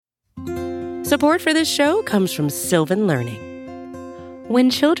Support for this show comes from Sylvan Learning. When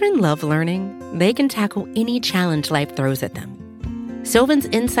children love learning, they can tackle any challenge life throws at them. Sylvan's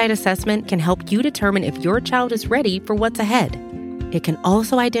Insight Assessment can help you determine if your child is ready for what's ahead. It can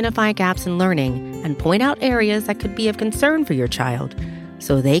also identify gaps in learning and point out areas that could be of concern for your child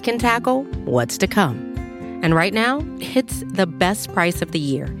so they can tackle what's to come. And right now, it's the best price of the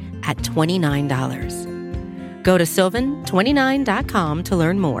year at $29. Go to sylvan29.com to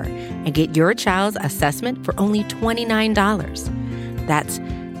learn more and get your child's assessment for only $29. That's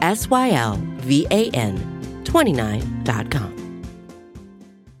SYLVAN 29.com.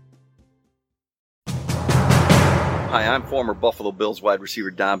 Hi, I'm former Buffalo Bills wide receiver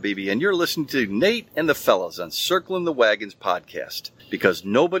Don Beebe, and you're listening to Nate and the Fellas on Circling the Wagons podcast, because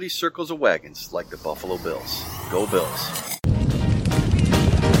nobody circles the wagons like the Buffalo Bills. Go Bills.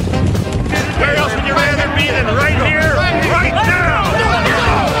 Where else would you rather be than right here, right now?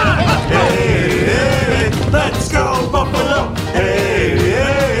 Hey, hey, let's go Buffalo! Hey,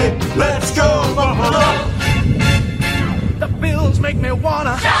 hey, let's go Buffalo! The Bills make me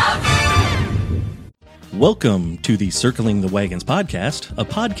wanna shout! Welcome to the Circling the Wagons podcast, a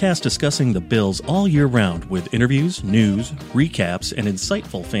podcast discussing the Bills all year round with interviews, news, recaps, and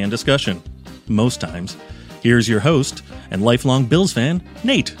insightful fan discussion. Most times. Here's your host and lifelong Bills fan,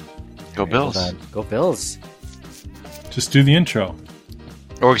 Nate. Go Bills. Go Bills. Just do the intro.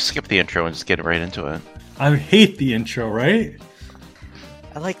 Or skip the intro and just get right into it. I hate the intro, right?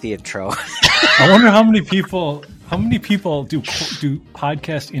 I like the intro. I wonder how many people do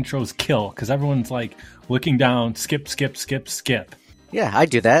podcast intros kill, because everyone's like looking down, skip. Yeah, I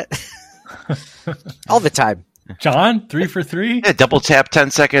do that. All the time. John, 3 for 3? Yeah, double tap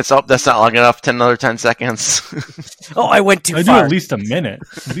 10 seconds. Oh, that's not long enough. Another 10 seconds. Oh, I went too I far. do at least a minute.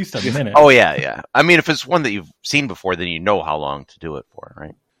 Oh, yeah. I mean, if it's one that you've seen before, then you know how long to do it for,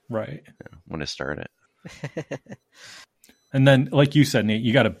 right? Right. Yeah, when to start it. And then, like you said, Nate,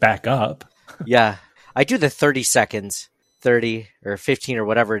 you got to back up. Yeah. I do the 30 seconds, 30 or 15 or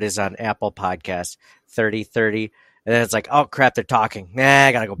whatever it is on Apple Podcasts, 30. And then it's like, oh, crap, they're talking. Nah,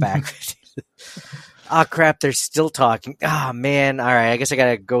 I got to go back. Oh, crap, they're still talking. Oh, man. All right, I guess I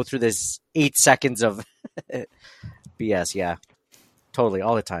got to go through this 8 seconds of BS. Yeah, totally,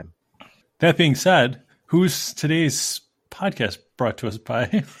 all the time. That being said, who's today's podcast brought to us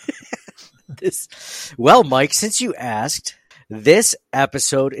by? Well, Mike, since you asked, this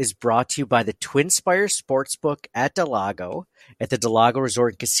episode is brought to you by the Twinspire Sportsbook at Del Lago, at the Del Lago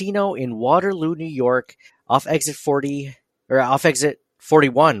Resort and Casino in Waterloo, New York, off exit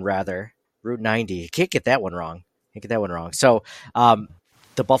 41, rather. Route 90. You can't get that one wrong. So,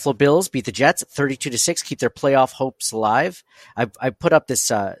 the Buffalo Bills beat the Jets 32-6, keep their playoff hopes alive. I put up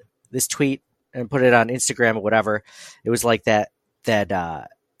this tweet and put it on Instagram or whatever. It was like that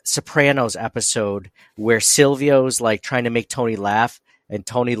Sopranos episode where Silvio's like trying to make Tony laugh, and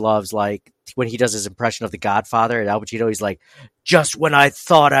Tony loves like when he does his impression of the Godfather at Al Pacino. He's like, "Just when I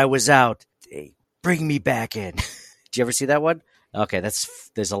thought I was out, bring me back in." Did you ever see that one? Okay,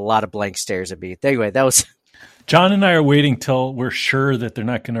 there's a lot of blank stares at me. Anyway, that was... John and I are waiting till we're sure that they're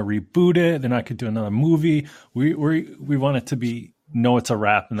not going to reboot it. They're not going to do another movie. We want it to know it's a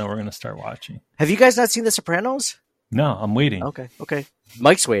wrap, and then we're going to start watching. Have you guys not seen The Sopranos? No, I'm waiting. Okay.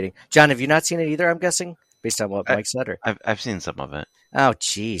 Mike's waiting. John, have you not seen it either, I'm guessing? Based on what Mike said? Or? I've seen some of it. Oh,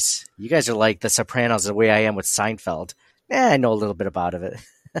 jeez. You guys are like The Sopranos the way I am with Seinfeld. I know a little bit about it.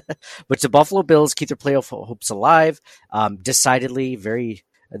 But the Buffalo Bills keep their playoff hopes alive. Decidedly,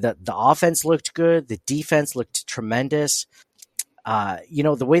 the offense looked good. The defense looked tremendous.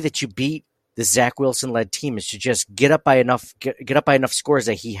 The way that you beat the Zach Wilson-led team is to just get up by enough scores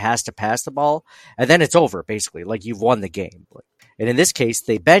that he has to pass the ball, and then it's over, basically. Like, you've won the game. And in this case,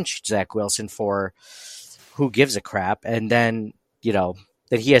 they benched Zach Wilson for who gives a crap, and then,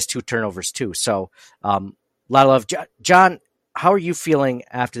 then he has 2 turnovers too. So, a lot of love. John, how are you feeling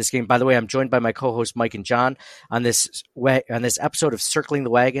after this game? By the way, I'm joined by my co-hosts Mike and John on this episode of Circling the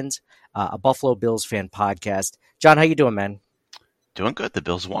Wagons, a Buffalo Bills fan podcast. John, how you doing, man? Doing good. The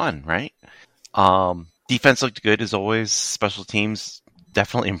Bills won, right? Defense looked good as always. Special teams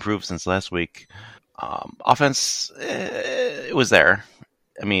definitely improved since last week. Offense, it was there.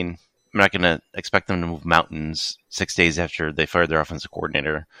 I mean, I'm not going to expect them to move mountains 6 days after they fired their offensive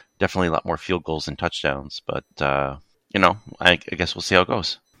coordinator. Definitely a lot more field goals and touchdowns, but I guess we'll see how it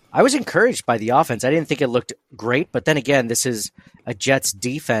goes. I was encouraged by the offense. I didn't think it looked great, but then again, this is a Jets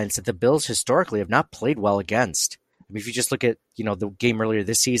defense that the Bills historically have not played well against. I mean, if you just look at, the game earlier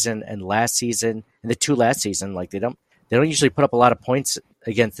this season and last season and the 2 last season, like they don't usually put up a lot of points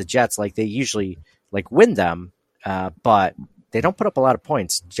against the Jets. Like they usually win them. But they don't put up a lot of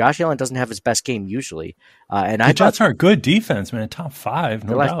points. Josh Allen doesn't have his best game usually. And the Jets are a good defense, man. Top 5,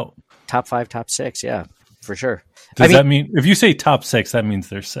 no doubt. Top 5, top 6, yeah, for sure. Does that mean if you say top 6, that means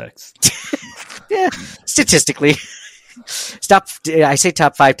they're 6? Yeah, statistically. I say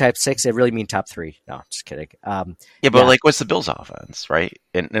top 5, top 6. It really mean top 3. No, just kidding. But what's the Bills' offense, right?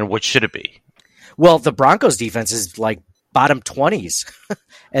 And what should it be? Well, the Broncos' defense is like bottom 20s,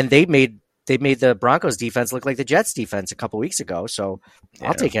 and they made the Broncos' defense look like the Jets' defense a couple weeks ago. So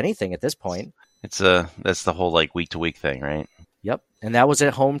I'll take anything at this point. That's the whole like week to week thing, right? Yep, and that was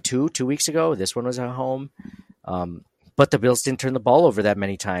at home too 2 weeks ago. This one was at home, but the Bills didn't turn the ball over that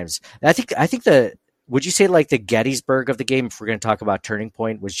many times. And I think would you say like the Gettysburg of the game, if we're going to talk about turning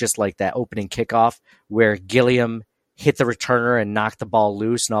point, was just like that opening kickoff where Gilliam hit the returner and knocked the ball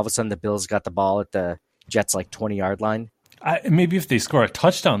loose, and all of a sudden the Bills got the ball at the Jets' like 20-yard line? Maybe if they score a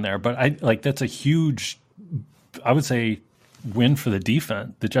touchdown there, but that's a huge, I would say, win for the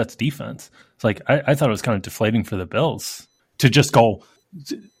defense, the Jets' defense. It's like I thought it was kind of deflating for the Bills to just go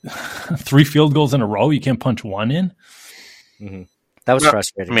 3 field goals in a row. You can't punch one in. Mm-hmm. That was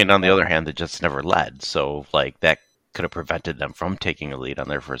frustrating. I mean, on the other hand, the Jets never led, so like that could have prevented them from taking a lead on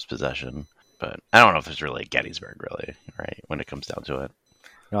their first possession. But I don't know if it's really Gettysburg, really, right, when it comes down to it.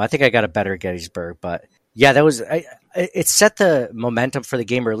 No, I think I got a better Gettysburg, but yeah, that was it set the momentum for the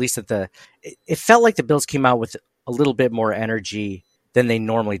game, or at least it felt like the Bills came out with a little bit more energy than they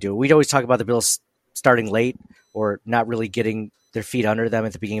normally do. We'd always talk about the Bills starting late or not really getting their feet under them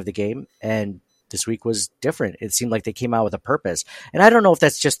at the beginning of the game, and this week was different. It seemed like they came out with a purpose. And I don't know if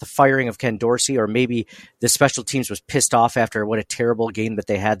that's just the firing of Ken Dorsey, or maybe the special teams was pissed off after what a terrible game that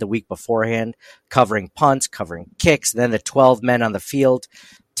they had the week beforehand, covering punts, covering kicks, then the 12 men on the field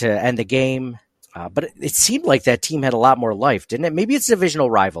to end the game. But it seemed like that team had a lot more life, didn't it? Maybe it's a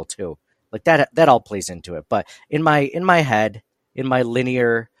divisional rival too. Like that all plays into it. But in my head, in my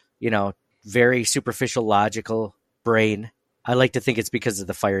linear, very superficial logical brain, I like to think it's because of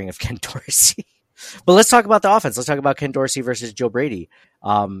the firing of Ken Dorsey. But let's talk about the offense. Let's talk about Ken Dorsey versus Joe Brady.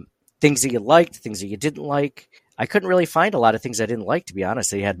 Things that you liked, things that you didn't like. I couldn't really find a lot of things I didn't like, to be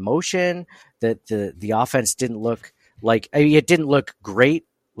honest. They had motion. That the offense didn't look like it didn't look great.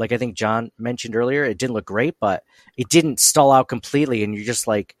 Like I think John mentioned earlier, it didn't look great, but it didn't stall out completely. And you're just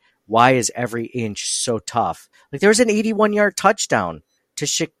like, why is every inch so tough? Like there was an 81-yard touchdown to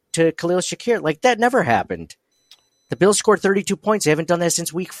Khalil Shakir. Like that never happened. The Bills scored 32 points. They haven't done that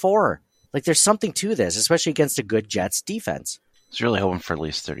since week 4. Like there's something to this, especially against a good Jets defense. I was really hoping for at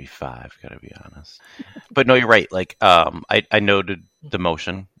least 35, gotta be honest. But no, you're right. Like I noted the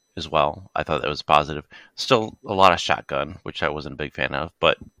motion as well. I thought that was positive. Still a lot of shotgun, which I wasn't a big fan of.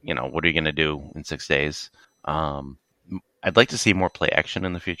 But what are you gonna do in 6 days? I'd like to see more play action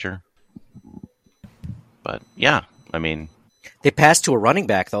in the future. But yeah, I mean, they passed to a running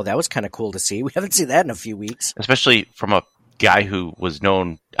back though. That was kind of cool to see. We haven't seen that in a few weeks, especially from a guy who was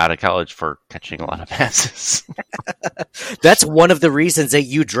known out of college for catching a lot of passes. That's one of the reasons that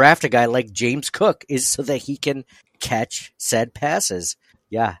you draft a guy like James Cook, is so that he can catch said passes.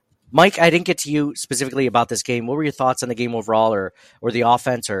 Yeah. Mike, I didn't get to you specifically about this game. What were your thoughts on the game overall, or the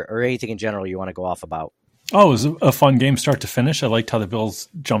offense, or anything in general you want to go off about? Oh, it was a fun game start to finish. I liked how the Bills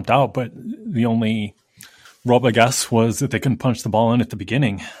jumped out, but the only rub, I guess, was that they couldn't punch the ball in at the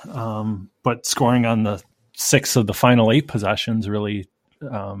beginning. But scoring on the 6 of the final 8 possessions really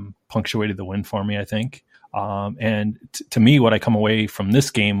punctuated the win for me, I think. And to me, what I come away from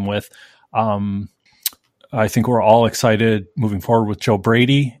this game with, I think we're all excited moving forward with Joe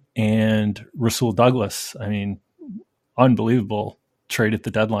Brady and Rasul Douglas. I mean, unbelievable trade at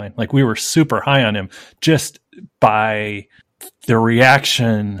the deadline. Like we were super high on him just by the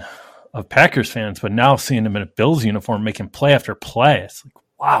reaction of Packers fans, but now seeing him in a Bills uniform making play after play, it's like,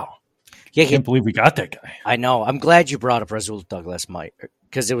 wow. Yeah, I can't believe we got that guy. I know. I'm glad you brought up Rasul Douglas, Mike,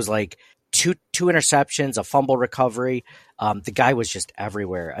 because it was like two interceptions, a fumble recovery. The guy was just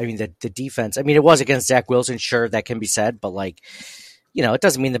everywhere. I mean, the defense, I mean, it was against Zach Wilson. Sure, that can be said, but like, it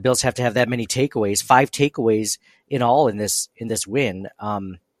doesn't mean the Bills have to have that many takeaways. 5 takeaways in all in this win.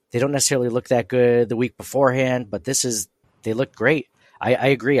 They don't necessarily look that good the week beforehand, but they look great. I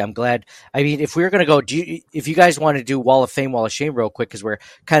agree. I'm glad. I mean, if we were going to go, if you guys want to do Wall of Fame, Wall of Shame real quick, because we're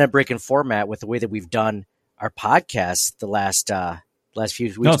kind of breaking format with the way that we've done our podcast the last few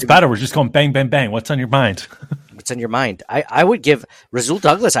weeks. No, it's better. We're just going bang, bang, bang. What's on your mind? What's on your mind? I would give Rasul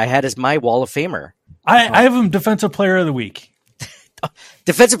Douglas, I had as my Wall of Famer. I have him Defensive Player of the Week.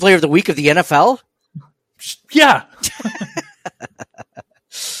 Defensive Player of the Week of the NFL? Yeah.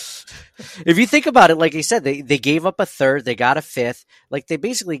 If you think about it, like I said, they gave up a third, they got a fifth. Like they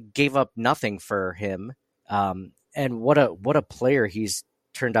basically gave up nothing for him. and what a player he's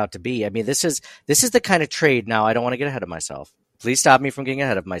turned out to be. I mean, this is the kind of trade. Now, I don't want to get ahead of myself. Please stop me from getting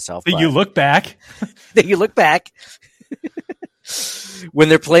ahead of myself. You look back. That you look back. When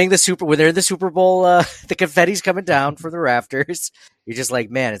they're playing when they're in the Super Bowl, the confetti's coming down for the rafters. You're just like,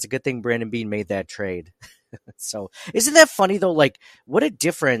 man, it's a good thing Brandon Beane made that trade. So isn't that funny though? Like, what a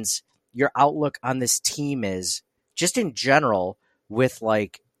difference your outlook on this team is just in general with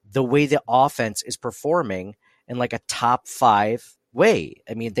like the way the offense is performing in like a top 5 way.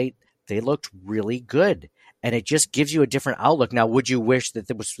 I mean, they looked really good, and it just gives you a different outlook. Now, would you wish that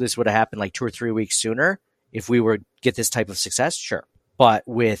this would have happened like 2 or 3 weeks sooner if we were get this type of success? Sure. But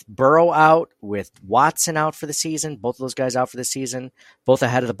with Burrow out, with Watson out for the season, both of those guys out for the season, both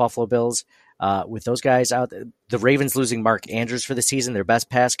ahead of the Buffalo Bills, with those guys out, the Ravens losing Mark Andrews for the season, their best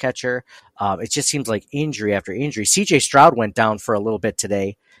pass catcher. It just seems like injury after injury. CJ Stroud went down for a little bit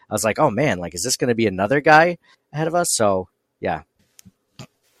today. I was like, oh man, like, is this going to be another guy ahead of us? So yeah.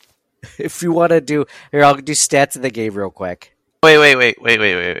 If you want to do, here, I'll do stats of the game real quick. Wait.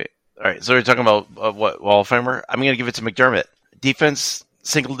 All right, so we're talking about what, Wall of Famer? I'm going to give it to McDermott. Defense,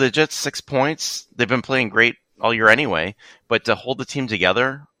 single digits, 6 points. They've been playing great all year anyway, but to hold the team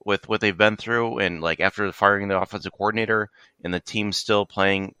together with what they've been through, and like after firing the offensive coordinator and the team still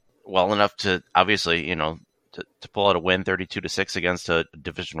playing well enough to obviously, to pull out a win 32-6 against a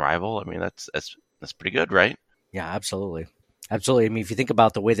division rival. I mean, that's pretty good, right? Yeah, absolutely. Absolutely. I mean, if you think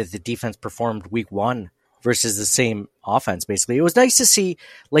about the way that the defense performed week 1 versus the same offense, basically, it was nice to see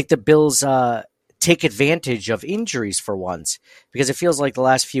like the Bills take advantage of injuries for once, because it feels like the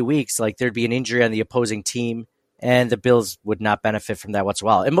last few weeks, like there'd be an injury on the opposing team and the Bills would not benefit from that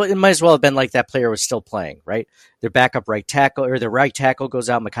whatsoever. It might as well have been like that player was still playing, right? Their backup right tackle, or their right tackle goes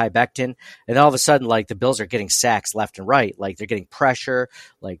out, Mekhi Becton, and all of a sudden, like, the Bills are getting sacks left and right. Like, they're getting pressure.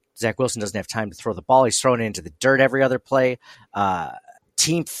 Like, Zach Wilson doesn't have time to throw the ball. He's throwing it into the dirt every other play.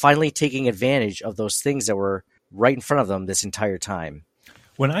 Team finally taking advantage of those things that were right in front of them this entire time.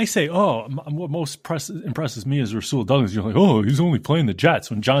 When I say, what most impresses me is Rasul Douglas, you're like, oh, he's only playing the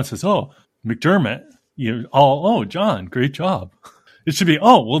Jets. When John says, oh, McDermott, John, great job. It should be,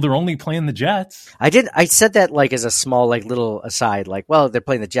 they're only playing the Jets. I said that like as a small, like little aside, like, well, they're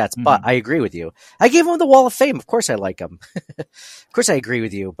playing the Jets, but I agree with you. I gave him the Wall of Fame. Of course I like him. Of course I agree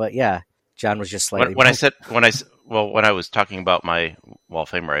with you, but yeah, John was just slightly. When I was talking about my Wall of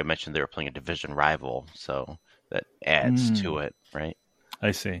Famer, I mentioned they were playing a division rival, so that adds to it, right? I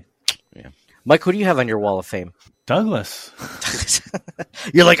see. Yeah. Mike, who do you have on your Wall of Fame? Douglas.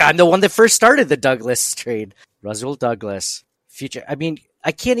 You're like, I'm the one that first started the Douglas trade. Rasul Douglas. Future. I mean,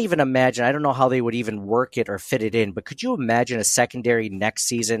 I can't even imagine. I don't know how they would even work it or fit it in, but could you imagine a secondary next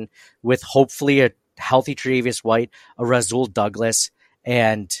season with hopefully a healthy Tre'Davious White, a Rasul Douglas,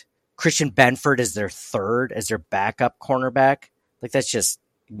 and Christian Benford as their backup cornerback? Like, that's just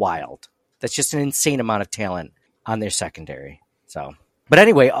wild. That's just an insane amount of talent on their secondary. So, but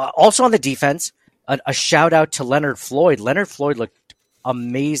anyway, also on the defense, a shout out to Leonard Floyd. Leonard Floyd looked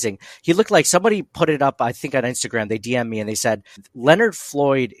amazing. He looked like somebody put it up, I think on Instagram. They DM'd me and they said, Leonard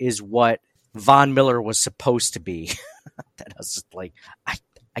Floyd is what Von Miller was supposed to be. That I was just like,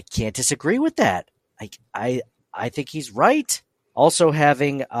 I can't disagree with that. I think he's right. Also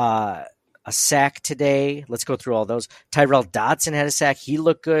having a sack today. Let's go through all those. Tyrell Dodson had a sack. He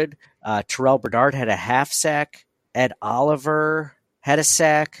looked good. Terrell Bernard had a half sack. Ed Oliver had a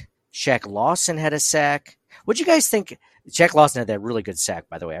sack. Shaq Lawson had a sack. What'd you guys think? Shaq Lawson had that really good sack,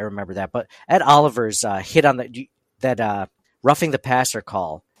 by the way. I remember that. But Ed Oliver's hit on that roughing the passer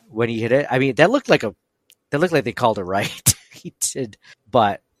call when he hit it. I mean, that looked like they called it right. He did,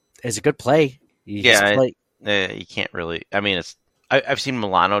 but it's a good play. You can't really. I mean, I've seen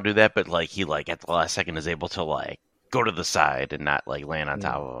Milano do that, but like he at the last second is able to like go to the side and not like land on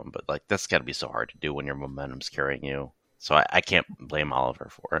top of him. But like that's got to be so hard to do when your momentum's carrying you. So I can't blame Oliver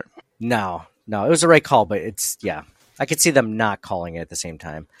for it. No, it was the right call, but I could see them not calling it at the same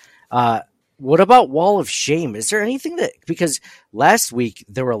time. What about Wall of Shame? Is there anything because last week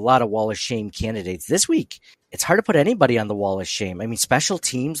there were a lot of Wall of Shame candidates. This week, it's hard to put anybody on the Wall of Shame. I mean, special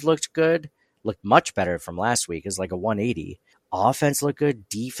teams looked good, looked much better from last week. It was like a 180. Offense looked good.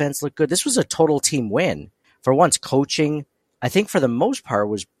 Defense looked good. This was a total team win. For once, coaching, I think for the most part,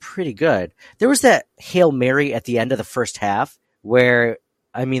 was pretty good. There was that Hail Mary at the end of the first half where,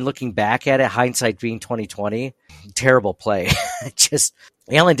 I mean, looking back at it, hindsight being 2020, terrible play. Just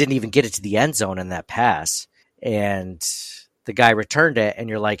Allen didn't even get it to the end zone in that pass, and the guy returned it, and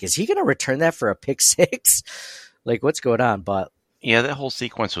you're like, is he going to return that for a pick six? Like, what's going on? But yeah, that whole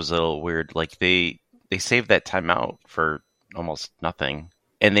sequence was a little weird. Like they saved that timeout for almost nothing,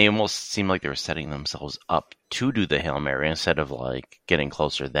 and they almost seemed like they were setting themselves up to do the Hail Mary instead of like getting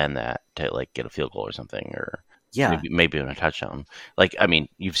closer than that to like get a field goal or something, or maybe even a touchdown. Like, I mean,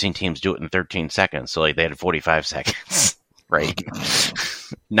 you've seen teams do it in 13 seconds, so like they had 45 seconds, right?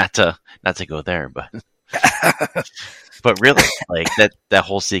 not to go there, but really, like that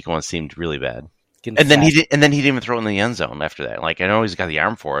whole sequence seemed really bad. And then he didn't even throw it in the end zone after that. Like, I know he's got the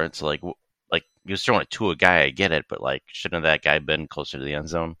arm for it, so like he was throwing it to a guy, I get it, but like, shouldn't that guy been closer to the end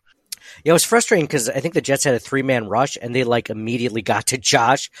zone? Yeah, it was frustrating because I think the Jets had a 3-man rush and they like immediately got to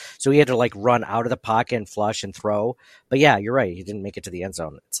Josh. So he had to like run out of the pocket and flush and throw. But yeah, you're right. He didn't make it to the end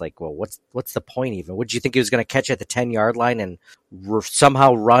zone. It's like, well, what's the point even? Would you think he was going to catch at the 10-yard line and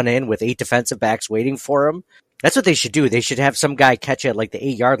somehow run in with 8 defensive backs waiting for him? That's what they should do. They should have some guy catch it at like the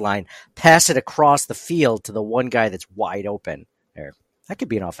 8-yard line, pass it across the field to the one guy that's wide open. There, that could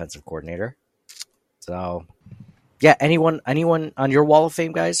be an offensive coordinator. So, yeah, anyone on your wall of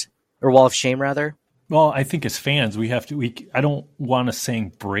fame, guys? Or wall of shame, rather? Well, I think as fans, I don't want to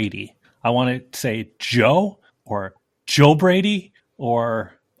sing Brady. I want to say Joe or Joe Brady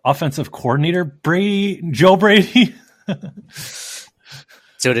or offensive coordinator Brady, Joe Brady.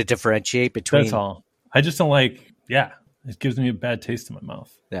 So to differentiate between... That's all. I just don't like, it gives me a bad taste in my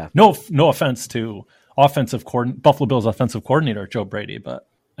mouth. Yeah. No offense to Buffalo Bills offensive coordinator Joe Brady, but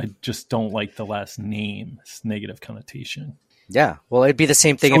I just don't like the last name. It's negative connotation. Yeah, well, it'd be the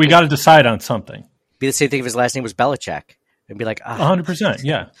same thing. So we got to decide on something. Be the same thing if his last name was Belichick. It'd be like 100%.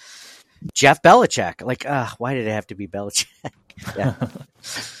 Yeah, Jeff Belichick. Like, why did it have to be Belichick? Yeah.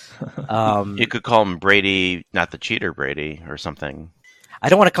 You could call him Brady, not the cheater Brady, or something. I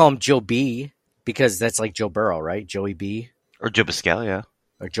don't want to call him Joe B because that's like Joe Burrow, right? Joey B or Joe Biscaglia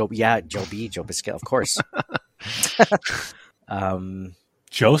or Joe B, Joe Biscaglia, of course.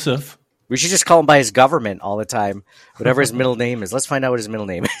 Joseph. We should just call him by his government all the time, whatever his middle name is. Let's find out what his middle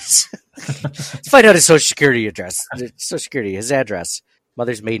name is. Let's find out his social security address, his address,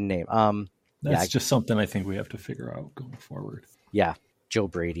 mother's maiden name. That's just something I think we have to figure out going forward. Yeah, Joe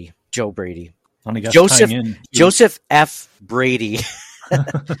Brady. Joseph F. Brady.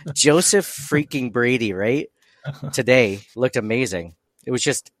 Joseph freaking Brady, right? Today looked amazing. It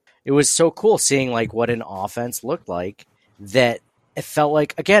was so cool seeing like what an offense looked like that. It felt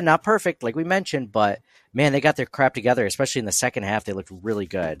like, again, not perfect, like we mentioned, but man, they got their crap together, especially in the second half. They looked really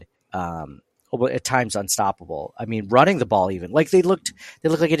good. At times unstoppable. I mean, running the ball even. Like they looked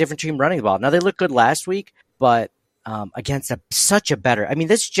like a different team running the ball. Now they looked good last week, but against such a better, I mean,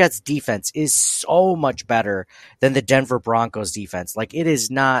 this Jets defense is so much better than the Denver Broncos defense. Like it is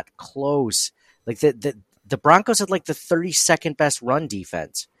not close. Like the Broncos had like the 32nd best run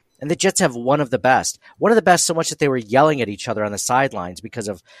defense. And the Jets have one of the best so much that they were yelling at each other on the sidelines because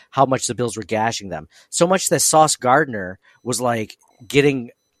of how much the Bills were gashing them. So much that Sauce Gardner was like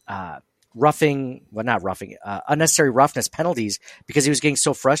getting unnecessary roughness penalties because he was getting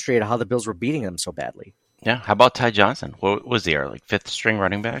so frustrated how the Bills were beating them so badly. Yeah. How about Ty Johnson? What was he, like 5th string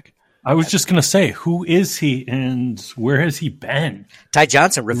running back? I was just going to say, who is he and where has he been? Ty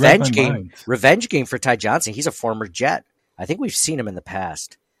Johnson, revenge game for Ty Johnson. He's a former Jet. I think we've seen him in the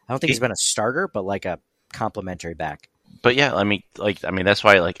past. I don't think he's been a starter, but like a complimentary back. But yeah, I mean, that's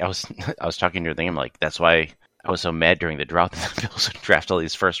why, like, I was talking to your thing. I'm like, that's why I was so mad during the drought that the Bills would draft all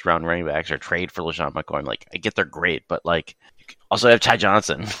these first round running backs or trade for LeSean McCoy. I'm like, I get they're great, but like, also have Ty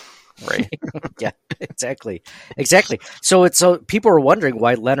Johnson, right? Yeah, exactly. So people are wondering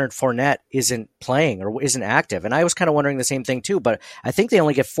why Leonard Fournette isn't playing or isn't active, and I was kind of wondering the same thing too. But I think they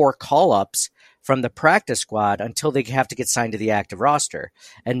only get 4 call-ups from the practice squad until they have to get signed to the active roster.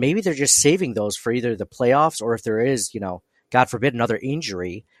 And maybe they're just saving those for either the playoffs or if there is, God forbid, another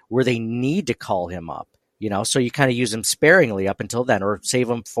injury where they need to call him up, so you kind of use him sparingly up until then or save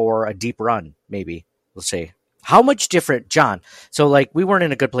him for a deep run. Maybe we'll see. How much different, John? So like we weren't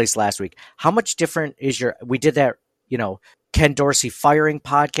in a good place last week. How much different is we did that, Ken Dorsey firing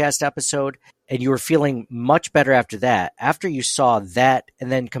podcast episode and you were feeling much better after that, after you saw that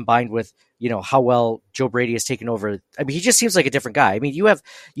and then combined with, how well Joe Brady has taken over. I mean, he just seems like a different guy. I mean, you have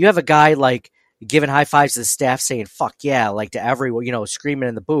a guy like giving high fives to the staff saying, fuck yeah, like to everyone, screaming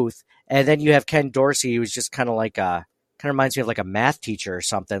in the booth. And then you have Ken Dorsey, who's just kind of like kind of reminds me of like a math teacher or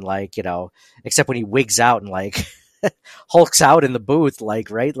something, like, except when he wigs out and like hulks out in the booth, like,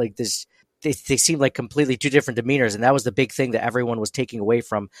 right? Like this, they seem like completely two different demeanors. And that was the big thing that everyone was taking away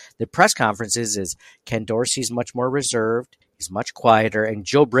from the press conferences is Ken Dorsey's much more reserved. He's much quieter. And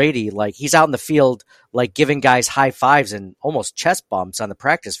Joe Brady, like he's out in the field, like giving guys high fives and almost chest bumps on the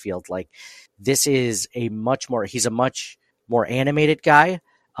practice field. Like he's a much more animated guy.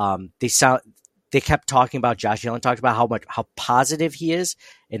 they kept talking about, Josh Allen talked about how positive he is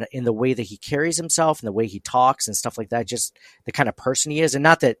in the way that he carries himself and the way he talks and stuff like that, just the kind of person he is. And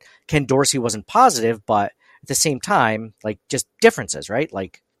not that Ken Dorsey wasn't positive, but at the same time, like, just differences, right?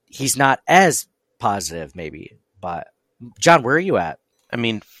 Like, he's not as positive maybe. But John, where are you at? I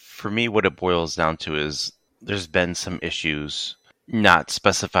mean, for me, what it boils down to is there's been some issues, not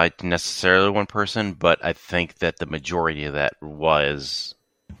specified to necessarily one person, but I think that the majority of that was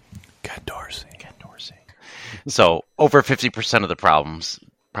Ken Dorsey. So over 50% of the problems,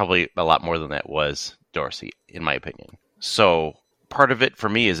 probably a lot more than that, was Dorsey, in my opinion. So part of it for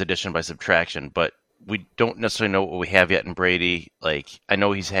me is addition by subtraction, but we don't necessarily know what we have yet in Brady. Like, I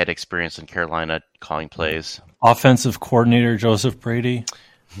know he's had experience in Carolina calling plays. Offensive coordinator Joseph Brady.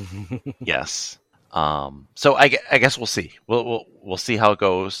 Yes. So I guess we'll see. We'll see how it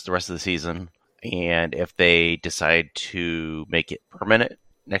goes the rest of the season, and if they decide to make it permanent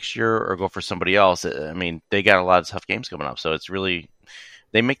next year or go for somebody else. I mean, they got a lot of tough games coming up, so it's really,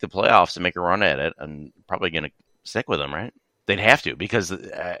 they make the playoffs and make a run at it, and probably going to stick with them, right? They'd have to, because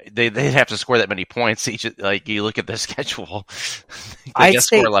they'd have to score that many points each. Like, you look at their schedule, they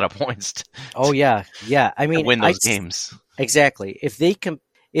score a lot of points. Oh yeah. I mean, win those games. Exactly. If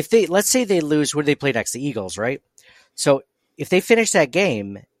they let's say they lose, who do they play next? The Eagles, right? So if they finish that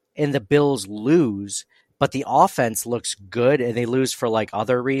game and the Bills lose, but the offense looks good and they lose for like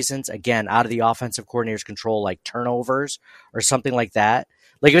other reasons, again, out of the offensive coordinator's control, like turnovers or something like that.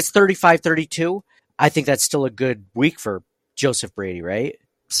 Like, if it's 35-32, I think that's still a good week for Joseph Brady, right?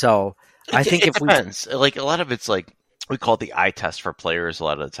 So I think it depends. Like, a lot of it's like, we call it the eye test for players a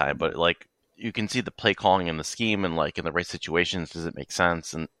lot of the time, but like, you can see the play calling and the scheme, and like, in the right situations, does it make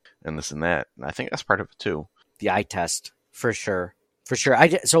sense, and this and that. And I think that's part of it too. The eye test, for sure.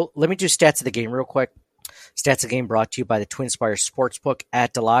 So let me do stats of the game real quick. Stats of the game brought to you by the Twin Spires Sportsbook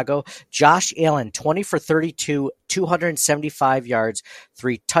at Delago. Josh Allen, 20 for 32, 275 yards,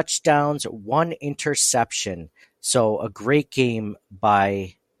 3 touchdowns, 1 interception. So a great game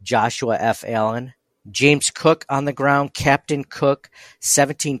by Joshua F. Allen. James Cook on the ground, Captain Cook,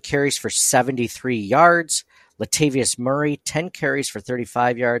 17 carries for 73 yards. Latavius Murray, 10 carries for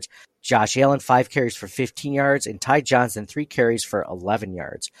 35 yards. Josh Allen, 5 carries for 15 yards. And Ty Johnson, 3 carries for 11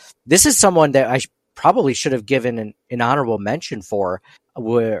 yards. This is someone that I probably should have given an honorable mention for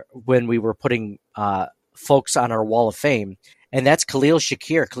when we were putting folks on our Wall of Fame, and that's Khalil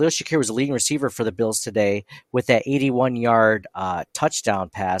Shakir. Khalil Shakir was the leading receiver for the Bills today with that 81-yard touchdown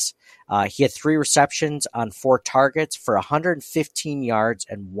pass. He had 3 receptions on 4 targets for 115 yards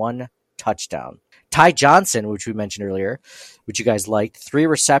and 1 touchdown. Ty Johnson, which we mentioned earlier, which you guys liked, 3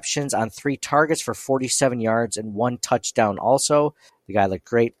 receptions on 3 targets for 47 yards and 1 touchdown also. The guy looked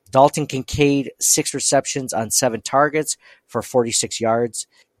great. Dalton Kincaid, 6 receptions on 7 targets for 46 yards.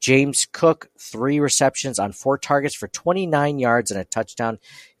 James Cook, 3 receptions on 4 targets for 29 yards and a touchdown.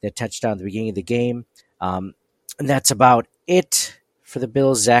 The touchdown at the beginning of the game. And that's about it for the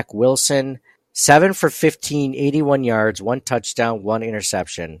Bills. Zach Wilson, 7 for 15, 81 yards, 1 touchdown, 1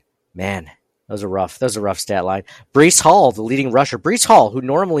 interception. Man, that was a rough stat line. Breece Hall, the leading rusher. Breece Hall, who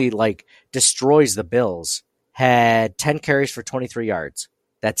normally like destroys the Bills, had 10 carries for 23 yards.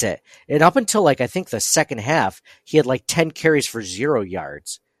 That's it. And up until like I think the second half, he had like 10 carries for 0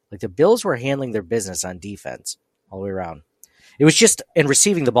 yards. Like, the Bills were handling their business on defense all the way around. It was just in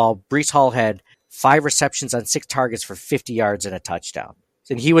receiving the ball, Breece Hall had 5 receptions on 6 targets for 50 yards and a touchdown.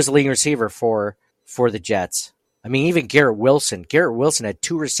 And he was the leading receiver for the Jets. I mean, even Garrett Wilson had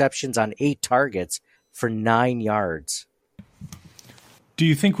 2 receptions on 8 targets for 9 yards. Do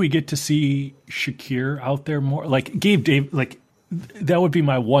you think we get to see Shakir out there more? Like, Gabe Davis, like, that would be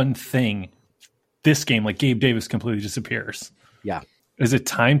my one thing. This game, like, Gabe Davis completely disappears. Yeah. Is it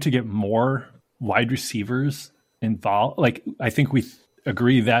time to get more wide receivers involved? Like, I think we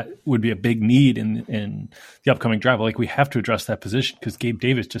agree that would be a big need in the upcoming draft. Like, we have to address that position because Gabe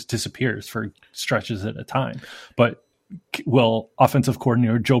Davis just disappears for stretches at a time. But will offensive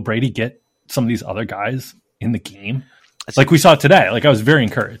coordinator Joe Brady get some of these other guys in the game? Like we saw today. Like, I was very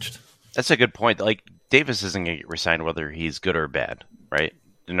encouraged. That's a good point. Like, Davis isn't going to get resigned whether he's good or bad, right?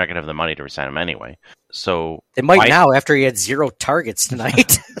 They're not going to have the money to resign him anyway. So they might now after he had 0 targets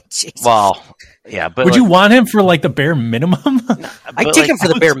tonight. Well, yeah, but would you want him for like the bare minimum? I'd take him for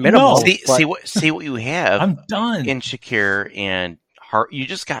the bare minimum. See what you have. I'm done in Shakir and Hart. You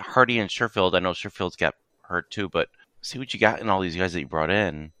just got Hardy and Sherfield. I know Sherfield's got hurt too, but see what you got in all these guys that you brought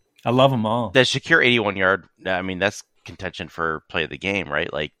in. I love them all. The Shakir 81-yard. I mean, that's contention for play of the game,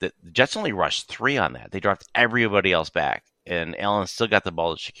 right? Like, the Jets only rushed 3 on that. They dropped everybody else back. And Allen still got the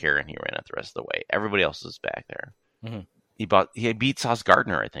ball to Shakir, and he ran it the rest of the way. Everybody else was back there. Mm-hmm. He beat Sauce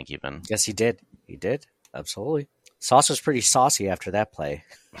Gardner, I think, even. Yes, he did. He did. Absolutely. Sauce was pretty saucy after that play.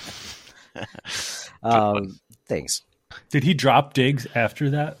 Thanks. Did he drop Diggs after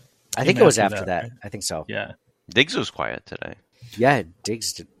that? I think it was after that. Right? I think so. Yeah. Diggs was quiet today. Yeah,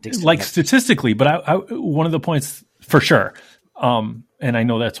 Diggs like statistically, but I one of the points for sure. And I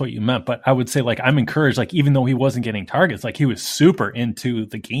know that's what you meant, but I would say like I'm encouraged. Like even though he wasn't getting targets, like he was super into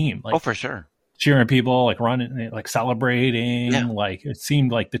the game. Like, for sure. Cheering people, like running, like celebrating. Yeah. Like it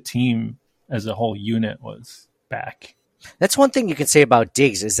seemed like the team as a whole unit was back. That's one thing you can say about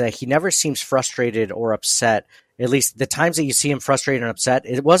Diggs is that he never seems frustrated or upset. At least the times that you see him frustrated and upset,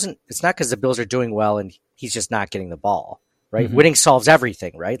 it's not because the Bills are doing well and he's just not getting the ball, right? Mm-hmm. Winning solves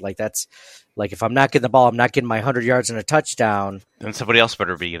everything, right? Like that's like if I'm not getting the ball, I'm not getting my 100 yards and a touchdown. Then somebody else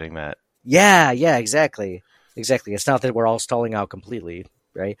better be getting that. Yeah, exactly. It's not that we're all stalling out completely,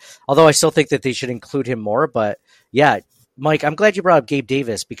 right? Although I still think that they should include him more, but yeah, Mike, I'm glad you brought up Gabe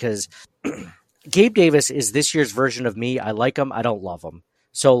Davis because Gabe Davis is this year's version of me. I like him. I don't love him.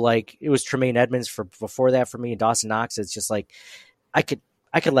 So like it was Tremaine Edmonds before that for me and Dawson Knox. It's just like I could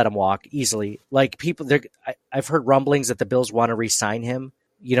let him walk easily. Like people, I've heard rumblings that the Bills want to re-sign him.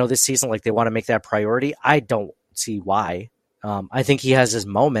 This season, like they want to make that a priority. I don't see why. I think he has his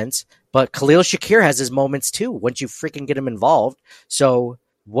moments, but Khalil Shakir has his moments too. Once you freaking get him involved. So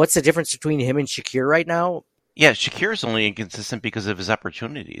what's the difference between him and Shakir right now? Yeah, Shakir's only inconsistent because of his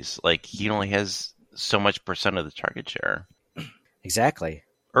opportunities. Like he only has so much percent of the target share. Exactly.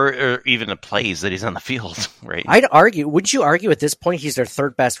 Or even the plays that he's on the field, right? Would you argue at this point he's their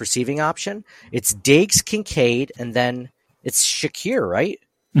third best receiving option? It's Diggs, Kincaid, and then it's Shakir, right?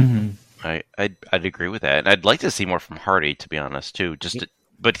 Mm-hmm. I'd agree with that. And I'd like to see more from Hardy, to be honest, too.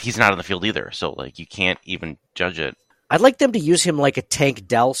 But he's not on the field either, so like you can't even judge it. I'd like them to use him like a Tank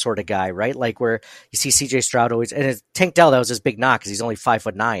Dell sort of guy, right? Like where you see CJ Stroud always, and Tank Dell, that was his big knock because he's only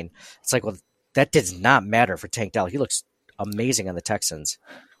 5'9". It's like, well, that does not matter for Tank Dell. He looks amazing on the Texans.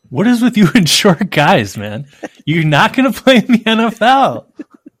 What is with you and short guys, man? You're not going to play in the NFL.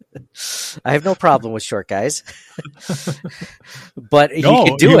 I have no problem with short guys, but he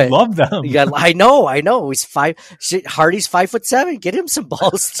can do it. Love them. I know. He's Hardy's 5'7". Get him some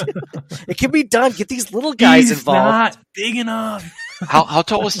balls. It can be done. Get these little guys involved. Not big enough. How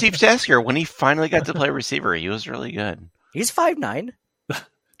tall was Steve Tasker when he finally got to play receiver? He was really good. He's 5'9".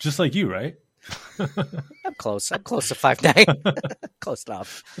 Just like you, right? I'm close. I'm close to 5'9". Close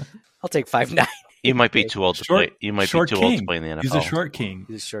enough. I'll take 5'9". You might be too old to play. You might be too old to play in the NFL. He's a short king.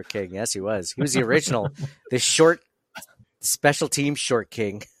 He's a short king. Yes, he was. He was the original. The short special team short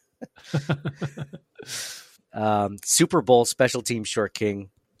king. Super Bowl special team short king.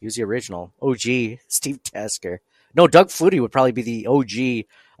 He was the original. OG, Steve Tasker. No, Doug Flutie would probably be the OG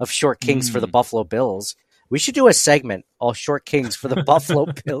of short kings for the Buffalo Bills. We should do a segment, all short kings for the Buffalo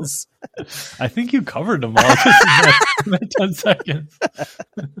Bills. I think you covered them all in 10 seconds.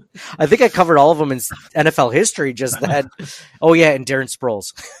 I think I covered all of them in NFL history just then. Oh, yeah, and Darren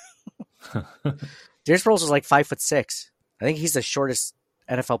Sproles. Darren Sproles was like 5'6". I think he's the shortest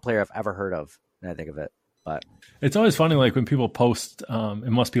NFL player I've ever heard of, when I think of it. But it's always funny, like when people post,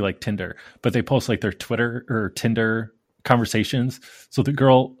 it must be like Tinder, but they post like their Twitter or Tinder conversations. So the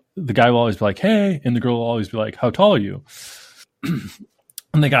guy will always be like, hey, and the girl will always be like, how tall are you?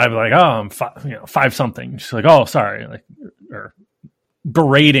 And the guy will be like, oh, I'm 5 something. She's like, oh, sorry. Like, or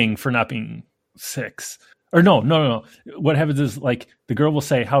berating for not being 6. Or no. What happens is like the girl will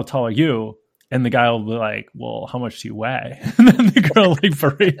say, how tall are you? And the guy will be like, well, how much do you weigh? And then the girl like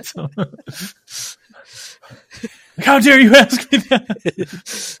berates him. Like, how dare you ask me that?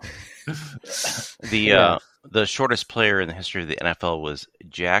 The shortest player in the history of the NFL was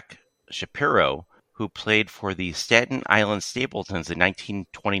Jack Shapiro, who played for the Staten Island Stapletons in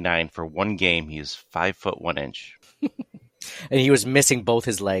 1929 for one game. He was 5 foot 1 inch. And he was missing both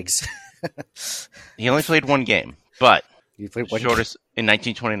his legs. He only played one game, but shortest in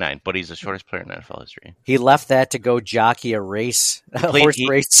 1929. But he's the shortest player in NFL history. He left that to go jockey a race, horse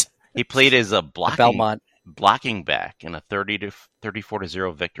race. He played as a blocking back in a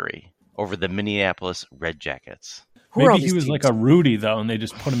 34-0 victory over the Minneapolis Red Jackets. Maybe he was like a Rudy, though, and they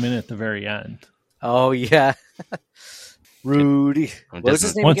just put him in at the very end. Oh, yeah. Rudy. What was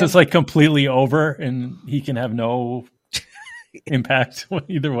his name Once again? it's like completely over and he can have no impact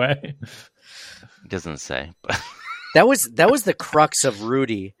either way. Doesn't say. But That was the crux of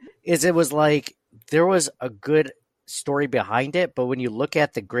Rudy, is it was like there was a good story behind it, but when you look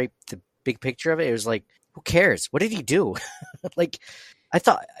at the big picture of it, it was like, who cares? What did he do? Like, I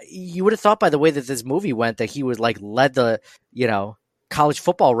thought you would have thought by the way that this movie went that he was like led the, college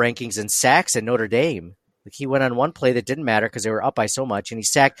football rankings in sacks at Notre Dame. Like he went on one play that didn't matter because they were up by so much, and he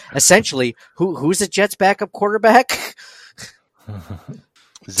sacked essentially who's the Jets' backup quarterback?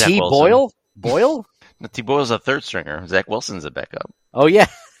 Zach T. Wilson. Boyle? No, T. Boyle's a third stringer. Zach Wilson's a backup. Oh yeah.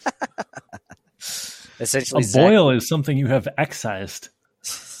 Essentially, Boyle is something you have excised,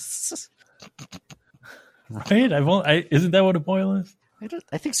 right? Isn't that what a boil is?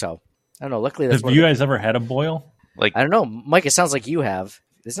 I think so. I don't know. Luckily, that's have you guys ever had a boil? Like, I don't know, Mike. It sounds like you have.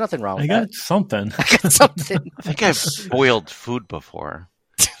 There's nothing wrong with I that. got something. I got something. I think I've boiled food before.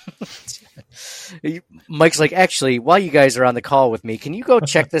 Mike's like, actually, while you guys are on the call with me, can you go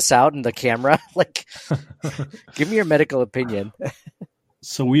check this out in the camera? Like, give me your medical opinion.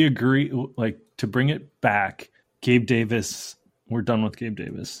 So we agree, like, to bring it back. Gabe Davis. We're done with Gabe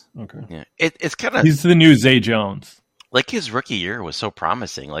Davis. Okay. Yeah, it's kind of He's the new Zay Jones. like his rookie year was so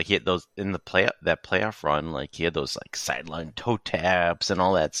promising. Like he had those in the playoff run. Like he had those like sideline toe taps and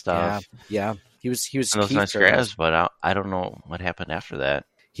all that stuff. Yeah. He was And those key nice for grabs, but I don't know what happened after that.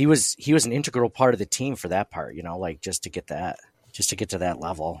 he was an integral part of the team for that part, like just to get to that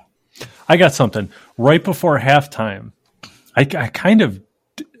level. I got something. Right before halftime, I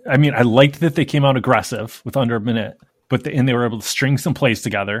liked that they came out aggressive with under a minute, but they were able to string some plays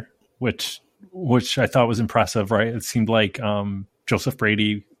together, which I thought was impressive, right? It seemed like Joseph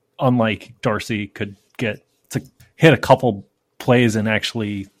Brady, unlike Dorsey, could get to hit a couple plays and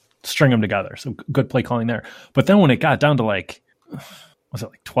actually string them together. So good play calling there. But then when it got down to was it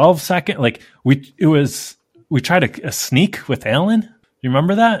 12 seconds? Like we tried a sneak with Allen. You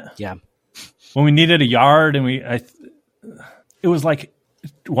remember that? Yeah. When we needed a yard and it was like,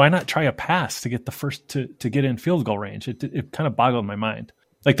 why not try a pass to get the first to get in field goal range? It kind of boggled my mind.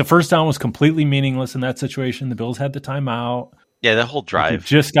 Like the first down was completely meaningless in that situation. The Bills had the timeout. Yeah, that whole drive. Like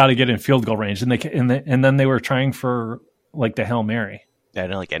just got to get in field goal range, and then they were trying for like the Hail Mary. Yeah, I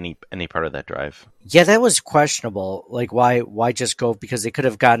didn't like any part of that drive. Yeah, that was questionable. Like, why just go? Because they could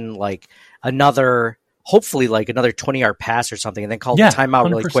have gotten hopefully another 20-yard pass or something, and then call the timeout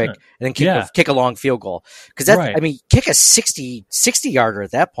 100%. Really quick, and then kick a long field goal. Because right. Kick a 60-yarder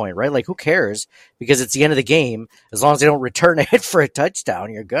at that point, right? Like, who cares? Because it's the end of the game. As long as they don't return it for a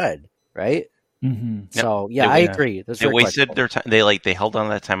touchdown, you're good, right? Mm-hmm. So I agree. They wasted their time. They held on to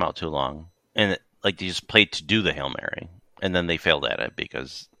that timeout too long, and they just played to do the Hail Mary, and then they failed at it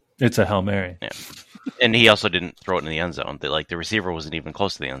because it's a Hail Mary. Yeah. And he also didn't throw it in the end zone. The receiver wasn't even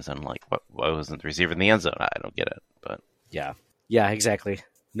close to the end zone. Like, why wasn't the receiver in the end zone? I don't get it. But yeah, exactly.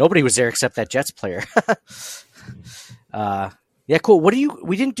 Nobody was there except that Jets player. Yeah, cool.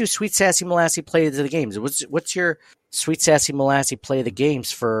 We didn't do Sweet Sassy Molassy play of the games. What's your Sweet Sassy Molassy play of the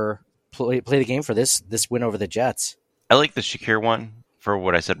games for play the game for this win over the Jets? I like the Shakir one for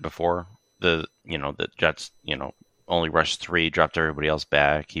what I said before. The Jets only rushed 3, dropped everybody else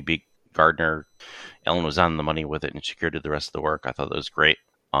back. He beat Gardner. Allen was on the money with it, and Shakir did the rest of the work. I thought that was great.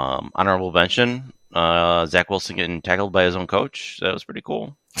 Honorable mention, Zach Wilson getting tackled by his own coach. That was pretty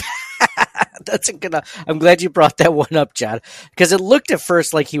cool. I'm glad you brought that one up, John, because it looked at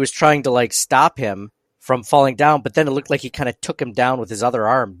first like he was trying to stop him from falling down, but then it looked like he kind of took him down with his other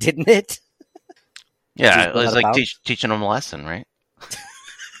arm, didn't it? Yeah, it was like teaching him a lesson, right?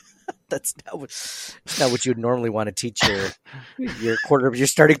 That's not what you'd normally want to teach your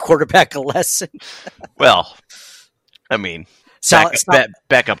starting quarterback a lesson. Well, I mean,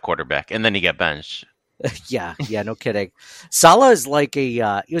 backup quarterback, and then he got benched. Yeah, no kidding. Saleh is like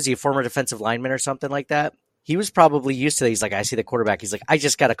was he a former defensive lineman or something like that? He was probably used to that. He's like, I see the quarterback. He's like, I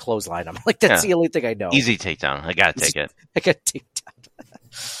just got to clothesline him. Like, that's the only thing I know. Easy takedown. I got to take it. I got to take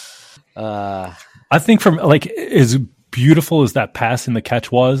down. I think from as beautiful as that pass and the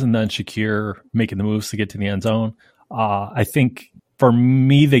catch was, and then Shakir making the moves to get to the end zone, I think for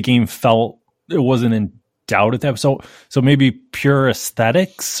me the game felt it wasn't in doubt at that. So maybe pure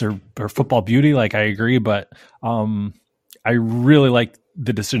aesthetics or football beauty, I agree, but I really like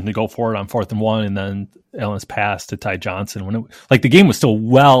the decision to go for it on 4th and 1, and then Allen's pass to Ty Johnson when the game was still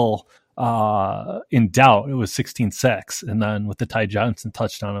well in doubt. It was 16-6, and then with the Ty Johnson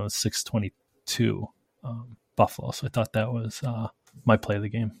touchdown, it was 6-22 Buffalo. So I thought that was my play of the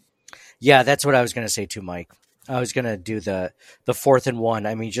game. Yeah, that's what I was going to say too, Mike. I was going to do the 4th and 1.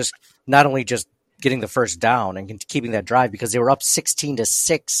 I mean, just not only just getting the first down and keeping that drive, because they were up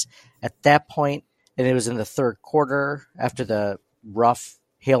 16-6 at that point, and it was in the third quarter after the rough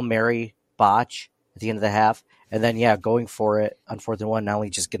Hail Mary botch at the end of the half. And then, going for it on 4th and 1, not only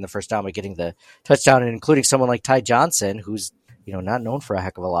just getting the first down, but getting the touchdown, and including someone like Ty Johnson, who's not known for a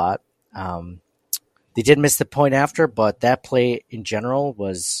heck of a lot. They did miss the point after, but that play in general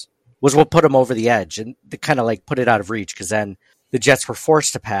was what put them over the edge, and they kind of put it out of reach, because then the Jets were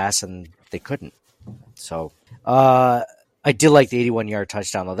forced to pass and they couldn't. So I did like the 81-yard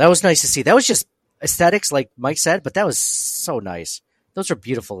touchdown, though. That was nice to see. That was just aesthetics, like Mike said, but that was so nice. Those are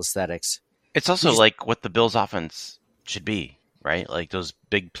beautiful aesthetics. It's also like what the Bills' offense should be, right? Like those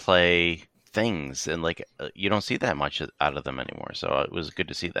big play things, and like you don't see that much out of them anymore. So it was good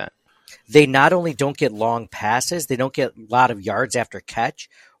to see that. They not only don't get long passes, they don't get a lot of yards after catch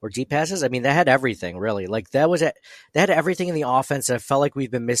or deep passes. I mean, they had everything, really. Like they had everything in the offense that I felt like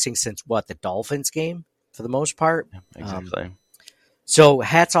we've been missing since the Dolphins game for the most part. Yeah, exactly. So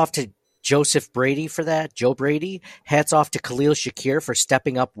hats off to Joseph Brady for that, Joe Brady. Hats off to Khalil Shakir for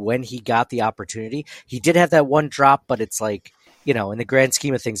stepping up when he got the opportunity. He did have that one drop, but it's like, in the grand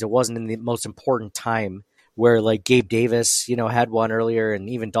scheme of things, it wasn't in the most important time where like Gabe Davis, had one earlier, and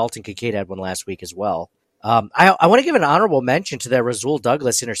even Dalton Kincaid had one last week as well. I want to give an honorable mention to that Rasul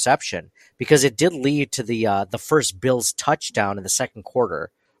Douglas interception because it did lead to the first Bills touchdown in the second quarter,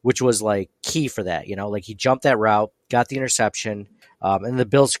 which was like key for that. Like he jumped that route, got the interception, and the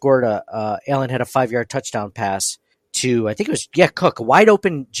Bills scored Allen had a 5-yard touchdown pass to, I think it was, Cook, wide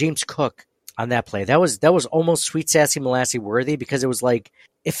open James Cook on that play. That was almost Sweet Sassy Molassy worthy because it was like,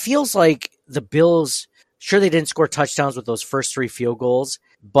 it feels like the Bills, sure they didn't score touchdowns with those first 3 field goals,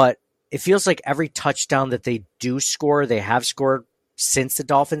 but it feels like every touchdown that they do score, they have scored since the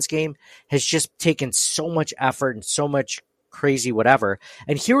Dolphins game, has just taken so much effort and so much crazy whatever.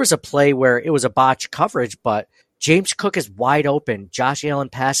 And here was a play where it was a botched coverage, but James Cook is wide open. Josh Allen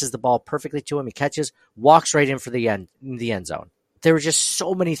passes the ball perfectly to him. He catches, walks right in for the end zone. There were just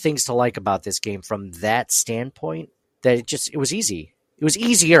so many things to like about this game from that standpoint that it was easy. It was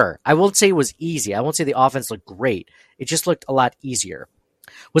easier. I won't say it was easy. I won't say the offense looked great. It just looked a lot easier.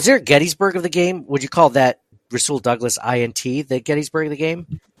 Was there a Gettysburg of the game? Would you call that Rasul Douglas INT, the Gettysburg of the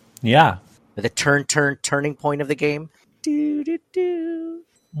game? Yeah. The turning point of the game? Do.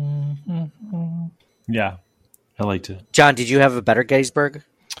 Mm-hmm. Yeah. I liked it. John, did you have a better Gettysburg?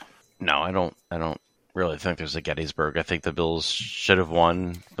 No, I don't really think there's a Gettysburg. I think the Bills should have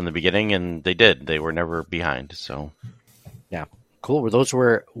won from the beginning, and they did. They were never behind. So, yeah, cool. Those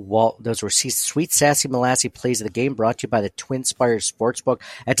were Sweet Sassy Molassy plays of the game, brought to you by the Twin Spires Sportsbook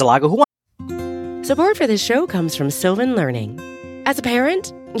at Delago. Support for this show comes from Sylvan Learning. As a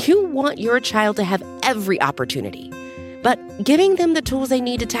parent, you want your child to have every opportunity, but giving them the tools they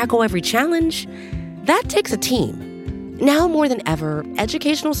need to tackle every challenge, that takes a team. Now more than ever,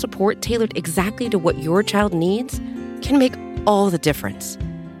 educational support tailored exactly to what your child needs can make all the difference.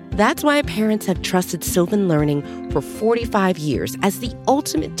 That's why parents have trusted Sylvan Learning for 45 years as the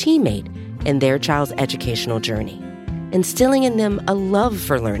ultimate teammate in their child's educational journey, instilling in them a love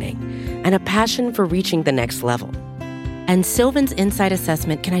for learning and a passion for reaching the next level. And Sylvan's Insight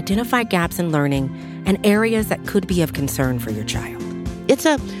Assessment can identify gaps in learning and areas that could be of concern for your child. It's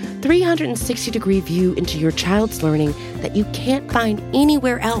a 360-degree view into your child's learning that you can't find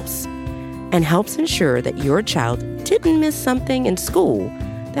anywhere else, and helps ensure that your child didn't miss something in school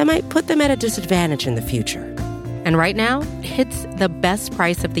that might put them at a disadvantage in the future. And right now, it's the best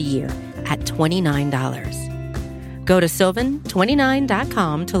price of the year at $29. Go to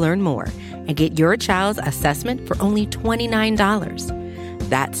sylvan29.com to learn more and get your child's assessment for only $29.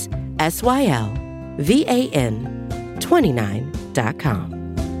 That's SYLVAN29.com.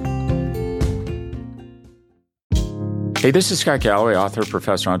 Hey, this is Scott Galloway, author,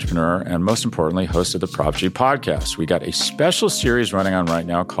 professor, entrepreneur, and most importantly, host of the Prop G podcast. We got a special series running on right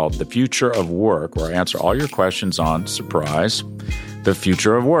now called The Future of Work, where I answer all your questions on, surprise, the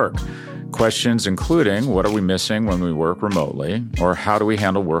future of work. Questions including, what are we missing when we work remotely? Or how do we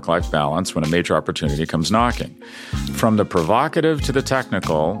handle work-life balance when a major opportunity comes knocking? From the provocative to the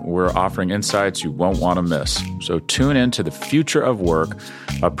technical, we're offering insights you won't want to miss. So tune in to The Future of Work,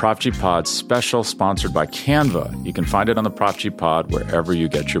 a Prop G Pod special sponsored by Canva. You can find it on the Prop G Pod wherever you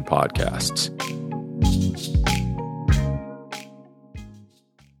get your podcasts.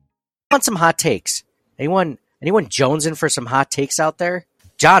 I want some hot takes. Anyone jonesing for some hot takes out there?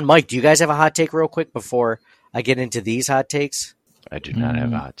 John, Mike, do you guys have a hot take real quick before I get into these hot takes? I do not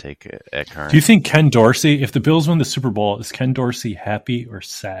have a hot take at current. Do you think Ken Dorsey, if the Bills win the Super Bowl, is Ken Dorsey happy or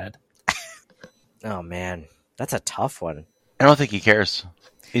sad? Oh, man. That's a tough one. I don't think he cares.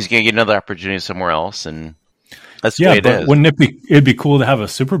 He's going to get another opportunity somewhere else, and that's the way it is. Wouldn't it'd be cool to have a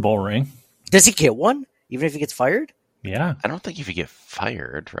Super Bowl ring? Does he get one, even if he gets fired? Yeah. I don't think if you get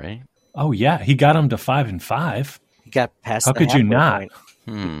fired, right? Oh, yeah. He got him to 5-5. He got past How the could you halfway not? point.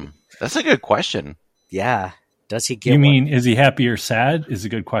 That's a good question. Yeah. Does he get You mean, one? is he happy or sad? Is a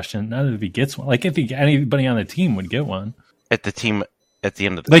good question. Not if he gets one. Like, if anybody on the team would get one. At the end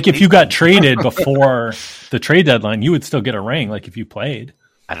of the Like, if season? you got traded before the trade deadline, you would still get a ring, like if you played.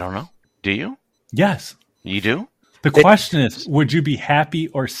 I don't know. Do you? Yes. You do? The question is, would you be happy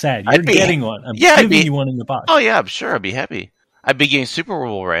or sad? You're getting one. I'm giving you one in the box. Oh, yeah, I'm sure I'd be happy. I'd be getting a Super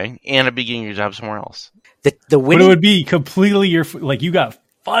Bowl ring, and I'd be getting your job somewhere else. The winning, but it would be completely you got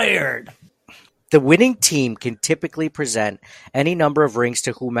fired. The winning team can typically present any number of rings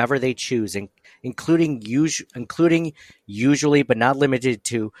to whomever they choose, including usually but not limited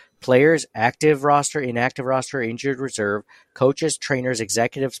to players, active roster, inactive roster, injured reserve, coaches, trainers,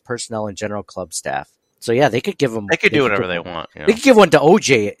 executives, personnel, and general club staff. So yeah, they could give them. They could do whatever they want. You know? They could give one to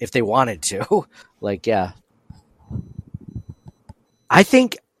OJ if they wanted to. Yeah. I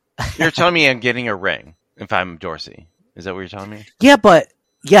think you're telling me I'm getting a ring if I'm Dorsey. Is that what you're telling me? Yeah, but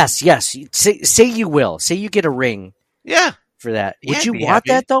yes. Say you will. Say you get a ring. Yeah. For that, would you want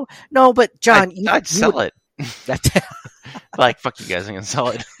that though? No, but John, I'd sell it. Like fuck you guys, I'm gonna sell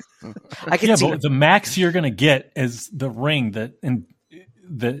it. I can see but the max you're gonna get is the ring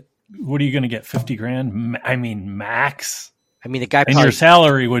that. What are you going to get? $50,000? I mean, max. I mean, the guy and your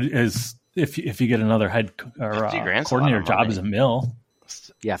salary is if you get another head or coordinator job is $1 million.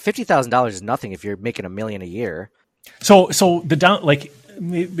 Yeah, $50,000 is nothing if you're making $1 million a year. So the down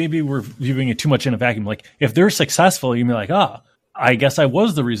maybe we're viewing it too much in a vacuum. Like if they're successful, you'd be like, I guess I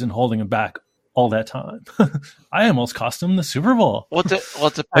was the reason holding him back all that time. I almost cost him the Super Bowl. Well, it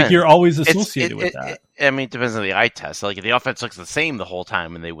depends. Like you're always associated with that. I mean, it depends on the eye test. Like if the offense looks the same the whole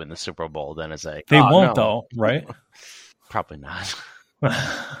time and they win the Super Bowl, then it's like they won't though, right? Probably not.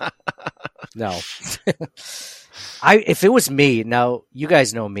 No. If it was me, now you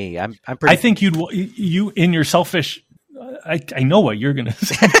guys know me. I'm pretty. I think you in your selfish. I know what you're gonna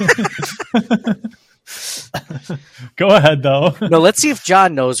say. Go ahead, though. No, let's see if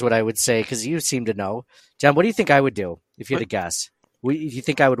John knows what I would say, because you seem to know. John, what do you think I would do if you had to guess? Do you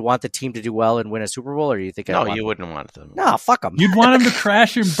think I would want the team to do well and win a Super Bowl, or do you think you wouldn't want them? No, fuck them. You'd want them to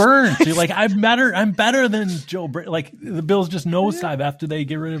crash and burn. So you're like, I'm better than Joe Brady. Like the Bills just nosedive after they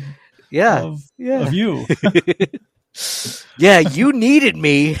get rid of you. Yeah, you needed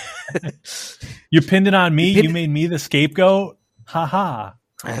me. You pinned it on me. You made me the scapegoat. Ha ha.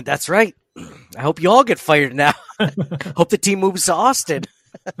 That's right. I hope you all get fired now. Hope the team moves to Austin.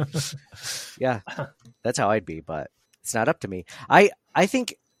 Yeah, that's how I'd be, but it's not up to me. I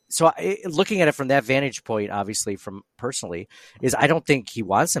think so. Looking at it from that vantage point, obviously from personally, is I don't think he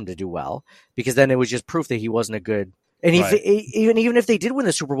wants them to do well, because then it was just proof that he wasn't a good. And even if they did win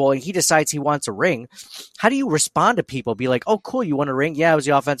the Super Bowl and he decides he wants a ring, how do you respond to people? Be like, oh, cool, you won a ring? Yeah, I was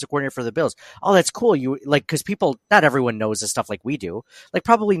the offensive coordinator for the Bills. Oh, that's cool. You like, because people, not everyone knows this stuff like we do. Like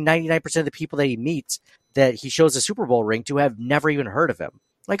probably 99% of the people that he meets that he shows a Super Bowl ring to have never even heard of him.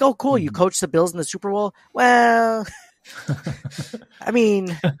 Like, oh, cool, you coached the Bills in the Super Bowl? Well, I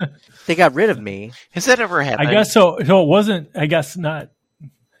mean, they got rid of me. Has that ever happened? I guess so. So it wasn't, I guess not.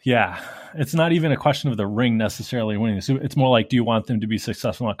 Yeah. It's not even a question of the ring necessarily winning the Super. It's more like, do you want them to be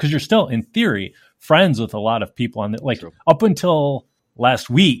successful? Because you're still, in theory, friends with a lot of people on the, like True. Up until last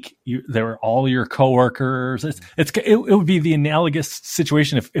week, they were all your coworkers. It would be the analogous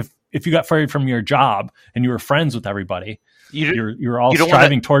situation if you got fired from your job and you were friends with everybody. You're all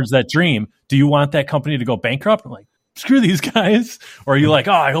striving towards that dream. Do you want that company to go bankrupt? I'm like, screw these guys. Or are you like,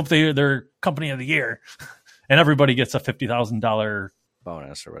 I hope they're company of the year, and everybody gets a $50,000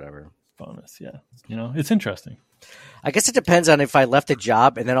 bonus or whatever. Yeah. It's interesting. I guess it depends on if I left a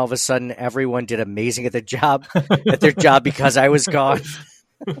job and then all of a sudden everyone did amazing at their job because I was gone.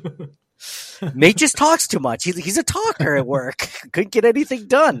 Nate just talks too much. He's a talker at work. Couldn't get anything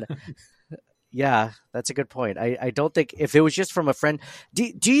done. Yeah, that's a good point. I don't think if it was just from a friend.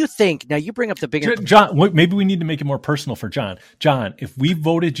 Do you think, now you bring up the bigger John, maybe we need to make it more personal for John. John, if we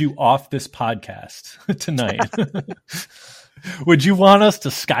voted you off this podcast tonight, would you want us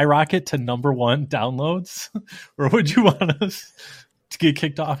to skyrocket to number 1 downloads, or would you want us to get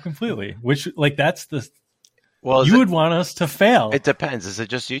kicked off completely? Which, like, that's the. Well, you would want us to fail. It depends. Is it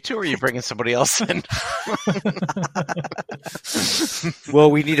just you two, or are you bringing somebody else in? Well,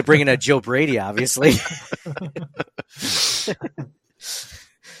 we need to bring in a Joe Brady, obviously.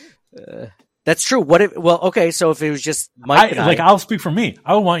 That's true. Okay, so if it was just Mike I'll speak for me.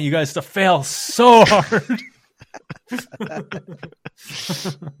 I would want you guys to fail so hard.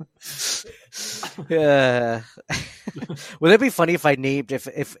 Would it be funny if I named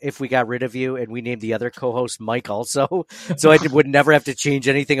if we got rid of you and we named the other co-host Mike also, so I would never have to change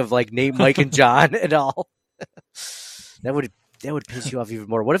anything of like name Mike and John at all? That would piss you off even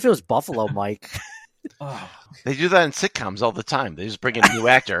more. What if it was Buffalo Mike? They do that in sitcoms all the time. They just bring in a new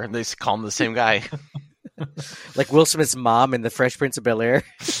actor and they just call him the same guy. Like Will Smith's mom in The Fresh Prince of Bel-Air.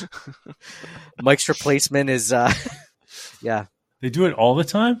 Mike's replacement is, yeah. They do it all the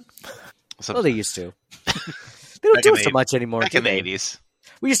time? Well, they used to. They don't do it so much anymore. Back in the 80s.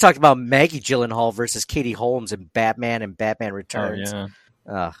 We just talked about Maggie Gyllenhaal versus Katie Holmes in Batman and Batman Returns. Oh,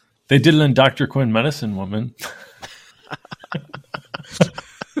 yeah. They did it in Dr. Quinn Medicine Woman.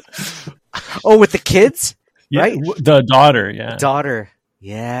 Oh, with the kids? Yeah, right? The daughter, yeah. Daughter.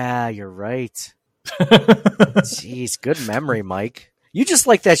 Yeah, you're right. Jeez, good memory, Mike. You just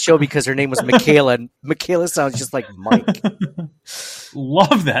like that show because her name was Michaela, and Michaela sounds just like Mike.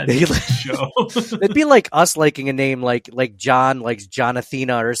 Love that show. It'd be like us liking a name like John likes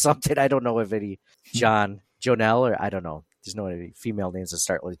Jonathina or something. I don't know if any Jonelle, or I don't know. There's no any female names that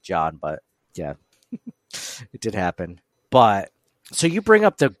start with John, but yeah, it did happen. But so you bring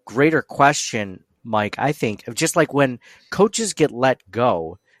up the greater question, Mike, I think, of just like when coaches get let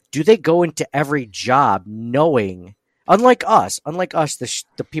go, do they go into every job knowing, unlike us,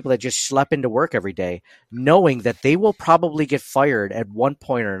 the people that just schlep into work every day, knowing that they will probably get fired at one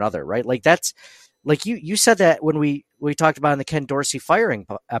point or another, right? Like that's like you said that when we talked about in the Ken Dorsey firing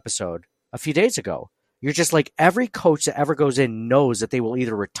episode a few days ago. You're just like, every coach that ever goes in knows that they will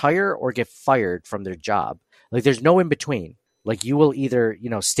either retire or get fired from their job. Like there's no in between. Like you will either,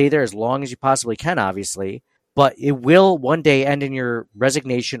 stay there as long as you possibly can, obviously, but it will one day end in your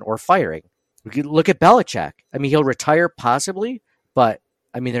resignation or firing. Look at Belichick. I mean, he'll retire possibly, but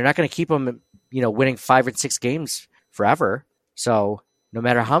I mean, they're not going to keep him, winning 5 or 6 games forever. So no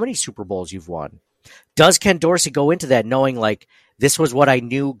matter how many Super Bowls you've won, does Ken Dorsey go into that knowing like, this was what I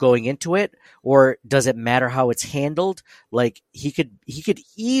knew going into it, or does it matter how it's handled? Like he could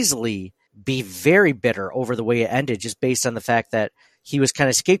easily be very bitter over the way it ended, just based on the fact that he was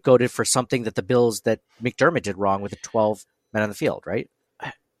kind of scapegoated for something that the Bills that McDermott did wrong with the 12 men on the field, right?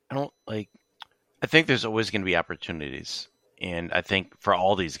 I think there's always going to be opportunities. And I think for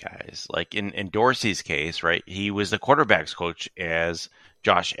all these guys, like in Dorsey's case, right, he was the quarterback's coach as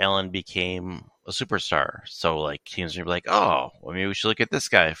Josh Allen became a superstar. So like teams are like, oh, well, maybe we should look at this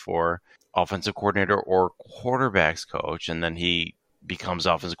guy for offensive coordinator or quarterback's coach. And then he becomes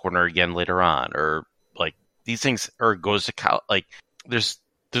offensive coordinator again later on, or like these things, or goes to college. Like there's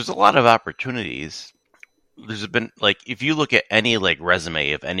a lot of opportunities. There's been like, if you look at any like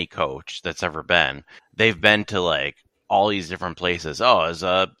resume of any coach that's ever been, they've been to like all these different places. Oh, as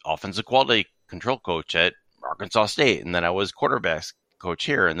a offensive quality control coach at Arkansas State, and then I was quarterbacks coach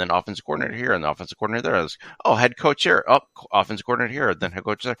here, and then offensive coordinator here, and the offensive coordinator there. I was, head coach here, offensive coordinator here, then head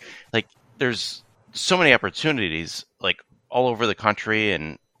coach there. Like there's so many opportunities like all over the country,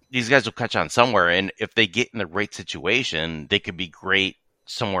 and these guys will catch on somewhere, and if they get in the right situation, they could be great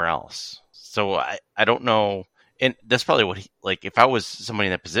somewhere else. So I don't know, and that's probably what like if I was somebody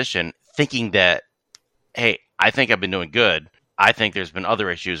in that position thinking that, hey, I think I've been doing good, I think there's been other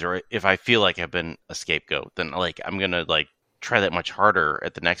issues, or if I feel like I've been a scapegoat, then like I'm gonna like try that much harder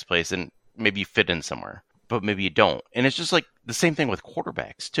at the next place, and maybe you fit in somewhere, but maybe you don't. And it's just like the same thing with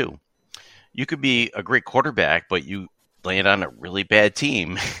quarterbacks too. You could be a great quarterback, but you land on a really bad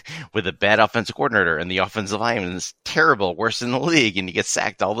team with a bad offensive coordinator, and the offensive lineman is terrible, worse in the league, and you get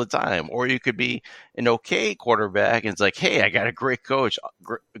sacked all the time. Or you could be an okay quarterback, and it's like, hey, I got a great coach,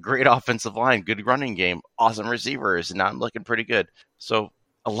 great offensive line, good running game, awesome receivers, and now I'm looking pretty good. So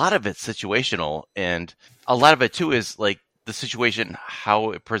a lot of it's situational, and a lot of it too is like the situation,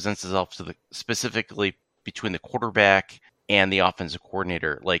 how it presents itself to the specifically between the quarterback and the offensive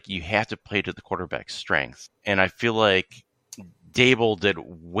coordinator. Like you have to play to the quarterback's strengths. And I feel like Dable did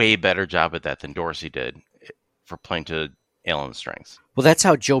way better job at that than Dorsey did for playing to Allen's strengths. Well, that's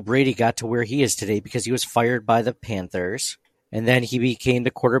how Joe Brady got to where he is today, because he was fired by the Panthers, and then he became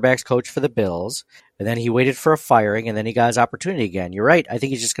the quarterback's coach for the Bills, and then he waited for a firing, and then he got his opportunity again. You're right. I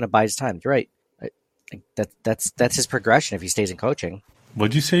think he's just going to bide his time. You're right. That's his progression if he stays in coaching.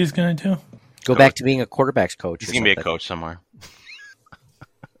 What'd you say he's going to do? Go back to being a quarterback's coach. He's going to be a coach somewhere.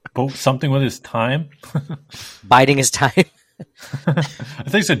 Something with his time? Biding his time? I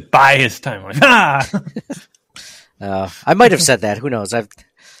think he said buy his time. Like, I might have said that. Who knows? I've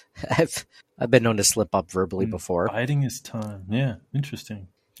been known to slip up verbally before. Biding his time. Yeah, interesting.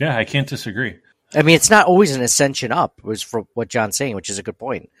 Yeah, I can't disagree. I mean, it's not always an ascension up, was for what John's saying, which is a good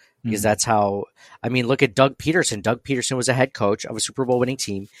point. Because that's how, I mean, look at Doug Peterson. Doug Peterson was a head coach of a Super Bowl winning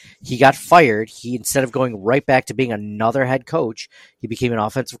team. He got fired. Instead of going right back to being another head coach, he became an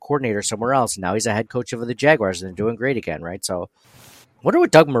offensive coordinator somewhere else. And now he's a head coach of the Jaguars, and they're doing great again, right? So I wonder what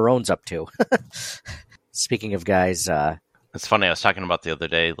Doug Marrone's up to. Speaking of guys. It's funny. I was talking about the other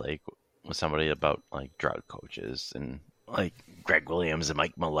day, like with somebody about like drug coaches, and like Greg Williams and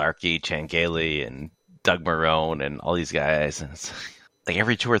Mike Mularkey, Chan Gailey, and Doug Marrone, and all these guys. And it's like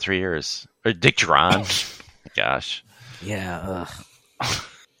every 2 or 3 years. Or Dick Duran. Gosh. Yeah.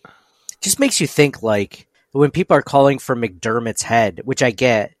 just makes you think, like, when people are calling for McDermott's head, which I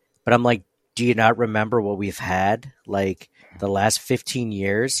get, but I'm like, do you not remember what we've had? Like, the last 15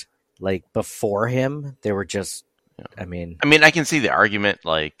 years, like, before him, they were just, I mean, I can see the argument,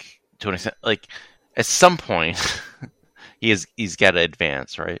 like, to an extent, like, at some point, he's got to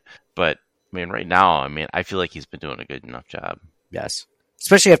advance, right? But, I mean, right now, I feel like he's been doing a good enough job. yes.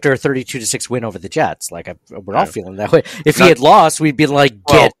 Especially after a 32-6 win over the Jets. Like, we're all feeling that way. If he had lost, we'd be like,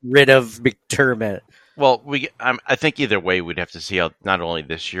 get rid of McDermott. Well, I think either way, we'd have to see how not only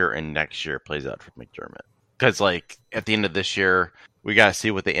this year and next year plays out for McDermott. Because, like, at the end of this year, we got to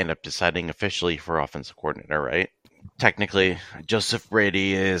see what they end up deciding officially for offensive coordinator, right? Technically, Joseph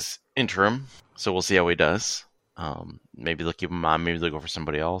Brady is interim, so we'll see how he does. Maybe they'll keep him on. Maybe they'll go for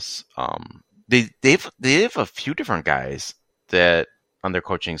somebody else. They have a few different guys that on their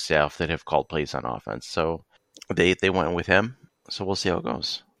coaching staff that have called plays on offense, so they went with him. So we'll see how it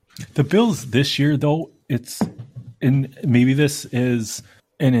goes. The Bills this year, though, maybe this is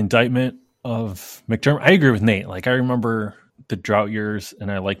an indictment of McDermott. I agree with Nate. Like, I remember the drought years,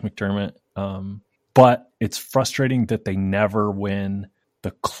 and I like McDermott. But it's frustrating that they never win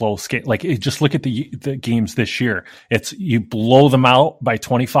the close game. Like, just look at the games this year. It's you blow them out by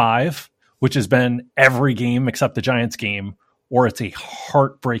 25, which has been every game except the Giants game, or it's a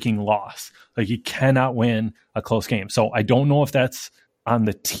heartbreaking loss. Like, you cannot win a close game. So I don't know if that's on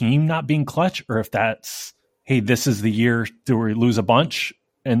the team not being clutch, or if that's, hey, this is the year do we lose a bunch,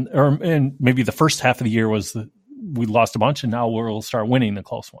 and maybe the first half of the year was we lost a bunch, and now we'll start winning the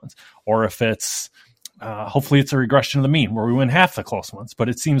close ones. Or if it's hopefully it's a regression to the mean where we win half the close ones. But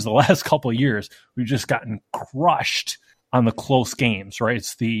it seems the last couple of years we've just gotten crushed on the close games, right?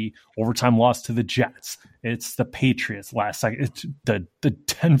 It's the overtime loss to the Jets. It's the Patriots last second. It's the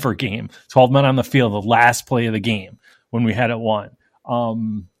Denver game, 12 men on the field, the last play of the game when we had it won.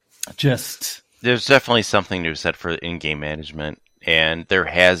 There's definitely something to be said for in-game management, and there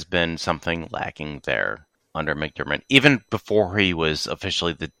has been something lacking there under McDermott, even before he was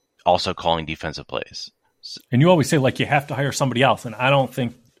officially also calling defensive plays. And you always say, like, you have to hire somebody else, and I don't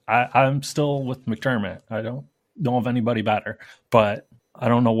think I'm still with McDermott. I don't know of anybody better, but I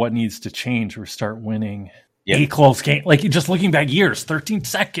don't know what needs to change or start winning a close game. Like, just looking back years, 13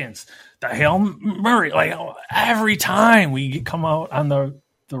 seconds, the Hail Murray, like, every time we come out on the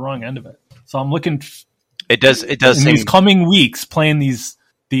wrong end of it. So I'm looking. It does in seem these coming weeks playing these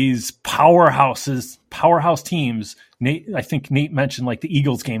powerhouse teams. I think Nate mentioned, like, the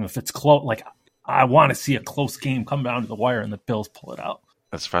Eagles game. If it's close, like, I want to see a close game come down to the wire and the Bills pull it out.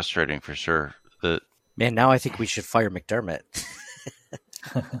 That's frustrating for sure. Man, now I think we should fire McDermott.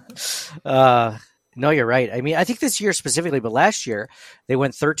 No, you're right. I think this year specifically, but last year they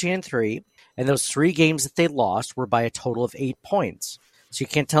went 13-3, and those 3 games that they lost were by a total of 8 points. So you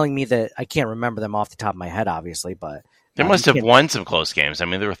can't telling me that I can't remember them off the top of my head, obviously, but they must have won some close games. They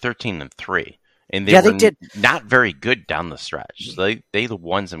were 13-3, and they did not very good down the stretch. So they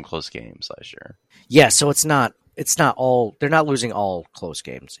won some close games last year. Yeah, so it's not all, they're not losing all close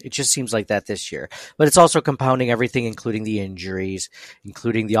games. It just seems like that this year. But it's also compounding everything, including the injuries,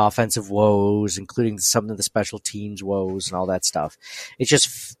 including the offensive woes, including some of the special teams woes and all that stuff. It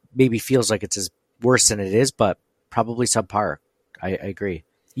just maybe feels like it's worse than it is, but probably subpar. I agree.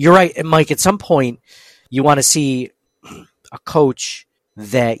 You're right, Mike. At some point, you want to see a coach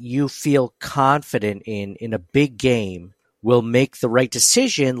that you feel confident in a big game will make the right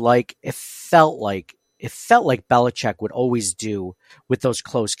decision, like it felt like Belichick would always do with those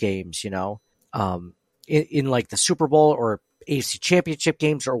close games, in like the Super Bowl or AFC Championship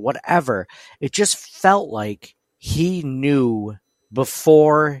games or whatever. It just felt like he knew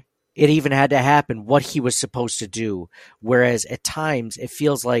before it even had to happen what he was supposed to do. Whereas at times it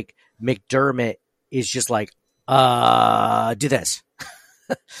feels like McDermott is just like, do this,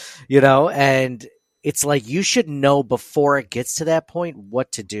 and it's like you should know before it gets to that point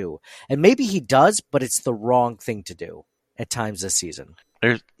what to do. And maybe he does, but it's the wrong thing to do at times this season.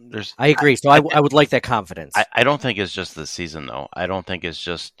 I agree. So I would like that confidence. I don't think it's just this season, though. I don't think it's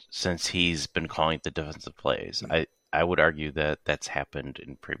just since he's been calling the defensive plays. I would argue that that's happened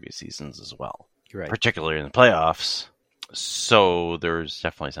in previous seasons as well. You're right. Particularly in the playoffs. So there's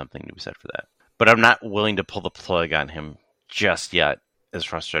definitely something to be said for that. But I'm not willing to pull the plug on him just yet, as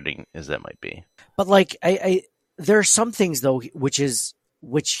frustrating as that might be. But like, there are some things though, which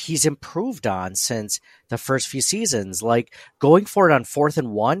he's improved on since the first few seasons. Like going for it on 4th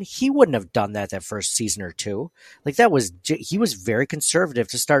and 1, he wouldn't have done that first season or two. Like he was very conservative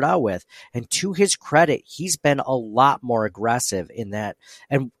to start out with, and to his credit, he's been a lot more aggressive in that.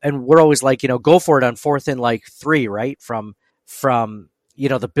 And we're always like, go for it on 4th and like 3, right? From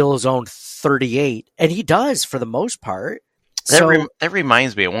the Bills own 38, and he does for the most part. That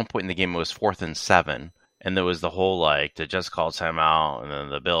reminds me, at one point in the game, it was 4th and 7, and there was the whole they just called timeout, and then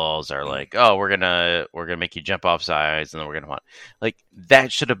the Bills are like, "Oh, we're gonna make you jump off sides, and then we're gonna want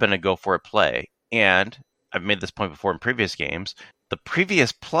that should have been a go for it play." And I've made this point before in previous games. The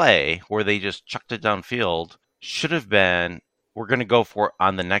previous play where they just chucked it downfield should have been, "We're gonna go for it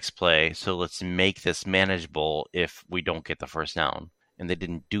on the next play, so let's make this manageable if we don't get the first down." And they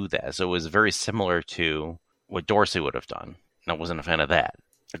didn't do that, so it was very similar to what Dorsey would have done. I wasn't a fan of that.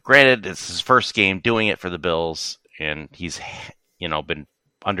 Granted, it's his first game doing it for the Bills, and he's been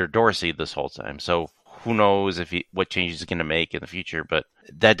under Dorsey this whole time. So who knows what changes he's going to make in the future? But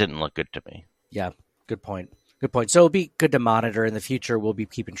that didn't look good to me. Yeah, good point. Good point. So it'll be good to monitor in the future. We'll be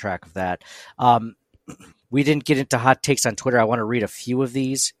keeping track of that. We didn't get into hot takes on Twitter. I want to read a few of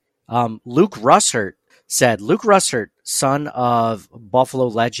these. Luke Russert said, Luke Russert, son of Buffalo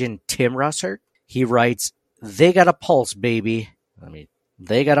legend Tim Russert, he writes, "They got a pulse, baby."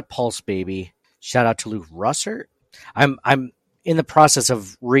 They got a pulse, baby. Shout out to Luke Russert. I'm in the process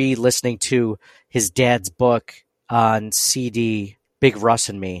of re-listening to his dad's book on CD, Big Russ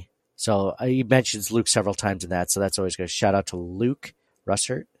and Me. So he mentions Luke several times in that, so that's always good. Shout out to Luke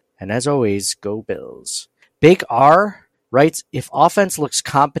Russert. And as always, go Bills. Big R writes, "If offense looks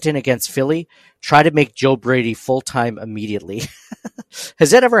competent against Philly, try to make Joe Brady full-time immediately."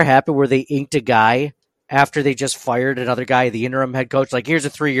 Has that ever happened where they inked a guy after they just fired another guy, the interim head coach, here's a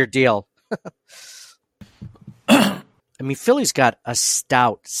 3-year deal? Philly's got a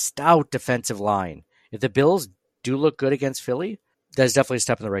stout defensive line. If the Bills do look good against Philly, that's definitely a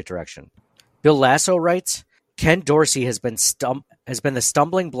step in the right direction. Bill Lasso writes, "Ken Dorsey has been the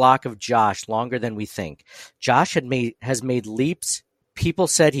stumbling block of Josh longer than we think. Josh has made leaps. People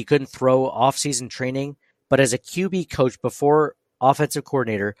said he couldn't throw off-season training, but as a QB coach before offensive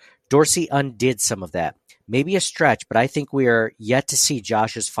coordinator, Dorsey undid some of that. Maybe a stretch, but I think we are yet to see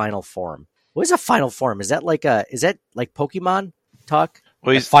Josh's final form." What is a final form? Is that like Pokemon talk?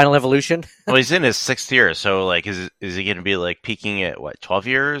 Well, he's final evolution. Well, he's in his 6th year, so is he going to be peaking at 12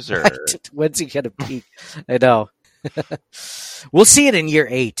 years or when's he going to peak? I know. We'll see it in year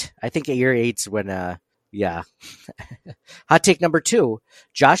 8. I think at year 8's when yeah. Hot take number 2.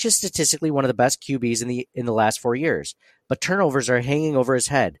 Josh is statistically one of the best QBs in the last 4 years, but turnovers are hanging over his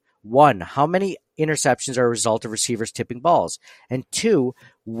head. 1, how many interceptions are a result of receivers tipping balls? And 2,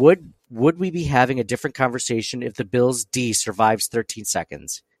 would we be having a different conversation if the Bills D survives 13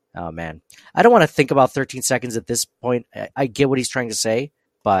 seconds? Oh, man. I don't want to think about 13 seconds at this point. I get what he's trying to say,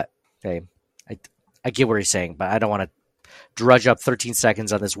 but hey, I get what he's saying, but I don't want to drudge up 13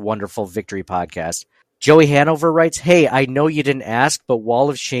 seconds on this wonderful victory podcast. Joey Hanover writes, "Hey, I know you didn't ask, but Wall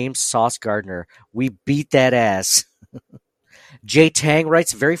of Shame, Sauce Gardner. We beat that ass." Jay Tang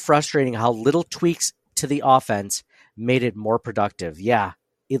writes, "Very frustrating how little tweaks to the offense made it more productive." Yeah,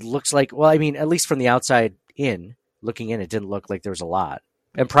 it looks like, at least from the outside in, looking in, it didn't look like there was a lot.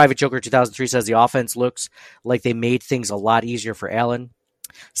 And Private Joker 2003 says the offense looks like they made things a lot easier for Allen.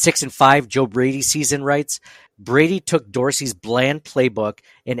 6-5, Joe Brady season writes, "Brady took Dorsey's bland playbook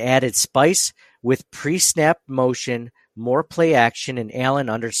and added spice with pre-snap motion, more play action, and Allen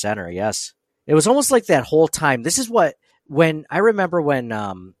under center." Yes. It was almost like that whole time. This is when I remember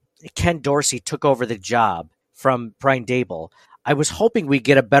when Ken Dorsey took over the job from Brian Daboll, I was hoping we'd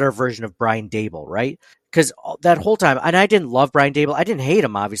get a better version of Brian Daboll, right? Because that whole time, and I didn't love Brian Daboll. I didn't hate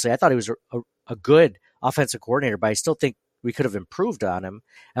him, obviously. I thought he was a good offensive coordinator, but I still think we could have improved on him.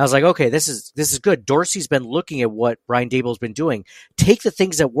 And I was like, okay, this is good. Dorsey's been looking at what Brian Daboll's been doing. Take the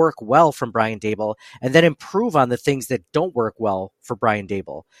things that work well from Brian Daboll and then improve on the things that don't work well for Brian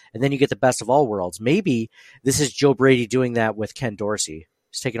Daboll. And then you get the best of all worlds. Maybe this is Joe Brady doing that with Ken Dorsey.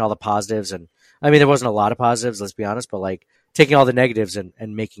 He's taking all the positives, and there wasn't a lot of positives, let's be honest, but taking all the negatives and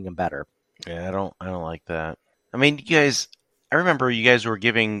making them better. Yeah, I don't like that. You guys, I remember you guys were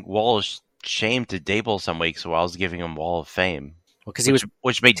giving Wall of Shame to Daboll some weeks, while I was giving him Wall of Fame. Well, because he was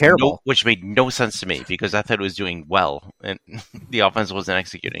which made terrible. Which made no sense to me because I thought it was doing well and the offense wasn't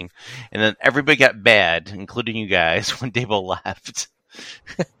executing. And then everybody got bad, including you guys, when Daboll left.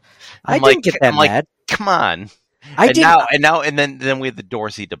 I didn't get that mad. Come on. And then we had the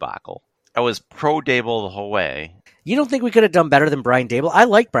Dorsey debacle. I was pro Daboll the whole way. You don't think we could have done better than Brian Daboll? I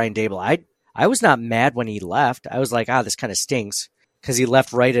like Brian Daboll. I was not mad when he left. I was like, this kind of stinks. Because he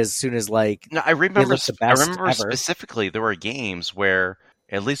left right as soon as No, I remember specifically there were games where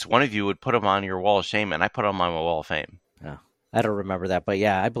at least one of you would put him on your Wall of Shame, and I put him on my Wall of Fame. Oh, I don't remember that, but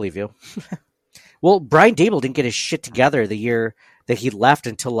yeah, I believe you. Well, Brian Daboll didn't get his shit together the year that he left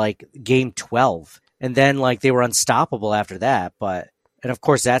until game 12, and then they were unstoppable after that. But And of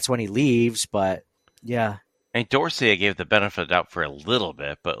course, that's when he leaves. But yeah. And Dorsey, I gave the benefit of the doubt for a little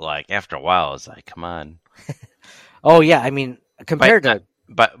bit, but like after a while, it's like, come on. Oh yeah, I mean, compared to.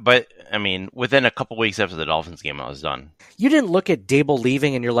 But I mean, within a couple weeks after the Dolphins game, I was done. You didn't look at Dable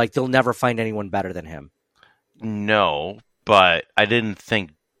leaving and you're like, they'll never find anyone better than him. No, but I didn't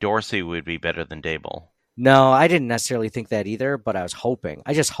think Dorsey would be better than Dable. No, I didn't necessarily think that either, but I was hoping.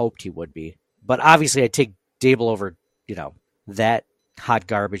 I just hoped he would be. But obviously, I'd take Dable over, that hot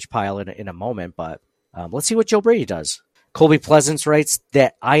garbage pile in a moment. But let's see what Joe Brady does. Colby Pleasance writes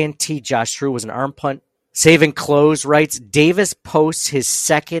that INT Josh True was an arm punt. Saving Close writes, Davis posts his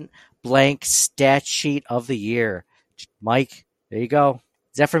second blank stat sheet of the year. Mike, there you go.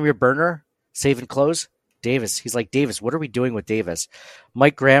 Is that from your burner? Saving Close? Davis. He's like, Davis, what are we doing with Davis?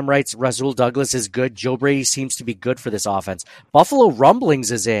 Mike Graham writes, Rasul Douglas is good. Joe Brady seems to be good for this offense. Buffalo Rumblings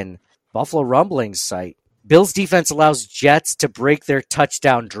is in. Buffalo Rumblings site. Bills defense allows Jets to break their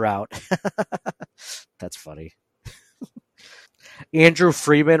touchdown drought. That's funny. Andrew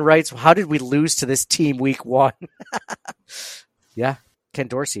Freeman writes, how did we lose to this team week 1? Yeah, Ken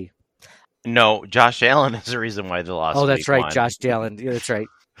Dorsey. No, Josh Allen is the reason why they lost. Oh, that's right, 1. Josh Allen. Yeah, that's right.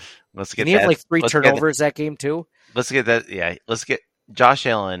 Let's get. Didn't he have like 3 turnovers that game too? Let's get that. Yeah, let's get. Josh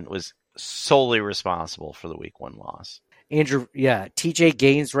Allen was solely responsible for the week 1 loss. Andrew, yeah. TJ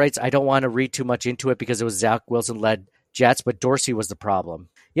Gaines writes, I don't want to read too much into it because it was Zach Wilson-led Jets, but Dorsey was the problem.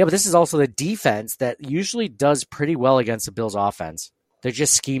 Yeah, but this is also the defense that usually does pretty well against the Bills' offense. They're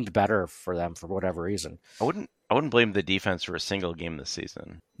just schemed better for them for whatever reason. I wouldn't blame the defense for a single game this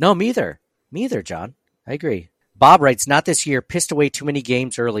season. No, me either, John. I agree. Bob writes, not this year. Pissed away too many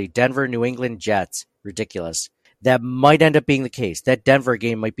games early. Denver, New England, Jets. Ridiculous. That might end up being the case. That Denver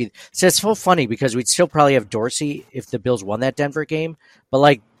game might be. So it's so funny because we'd still probably have Dorsey if the Bills won that Denver game. But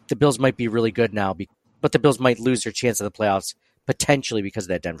like the Bills might be really good now. But the Bills might lose their chance of the playoffs potentially because of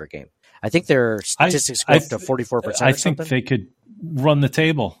that Denver game. I think their statistics go up to 44%. I think they could run the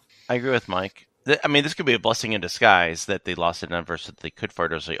table. I agree with Mike. I mean, this could be a blessing in disguise that they lost to Denver so that they could fire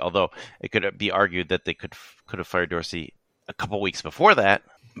Dorsey, although it could be argued that they could have fired Dorsey a couple weeks before that.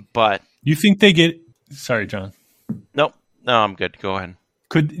 But you think they get... Sorry, John. Nope. No, I'm good. Go ahead.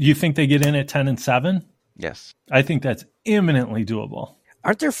 Could you think they get in at 10-7? Yes. I think that's imminently doable.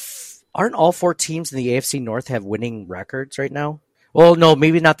 Aren't all 4 teams in the AFC North have winning records right now? Well, no,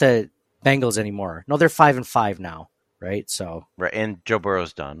 maybe not the Bengals anymore. No, they're 5-5 now, right? So right, and Joe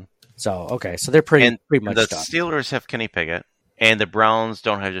Burrow's done. So okay, so they're pretty much the done. The Steelers have Kenny Pickett, and the Browns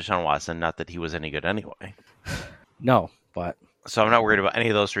don't have Deshaun Watson. Not that he was any good anyway. No, but so I'm not worried about any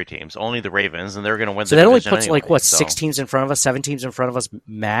of those 3 teams. Only the Ravens, and they're going to win. So the that only division puts anyway, 6 teams in front of us, 7 teams in front of us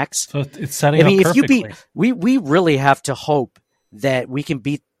max. So it's setting up perfectly. If you beat, we really have to hope that we can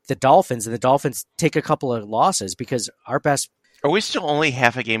beat the Dolphins, and the Dolphins take a couple of losses because our best. Are we still only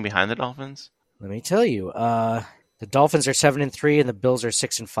half a game behind the Dolphins? Let me tell you, the Dolphins are 7-3, and the Bills are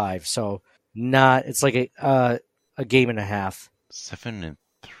 6-5. So not. It's like a game and a half. 7-3.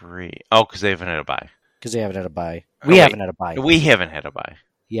 Oh, because they haven't had a bye. Because they haven't had a bye. We haven't had a bye. We haven't had a bye.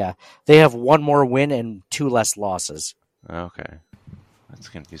 Yeah, they have 1 more win and 2 less losses. Okay, that's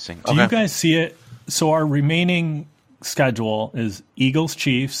confusing. Do you guys see it? So our remaining schedule is Eagles,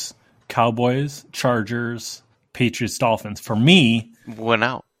 Chiefs, Cowboys, Chargers, Patriots, Dolphins. For me, win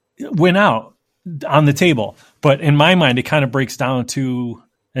out on the table. But in my mind, it kind of breaks down to,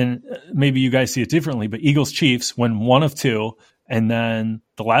 and maybe you guys see it differently, but Eagles, Chiefs win 1 of 2, and then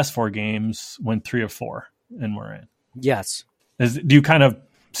the last 4 games win 3 of 4, and we're in. Yes. Do you kind of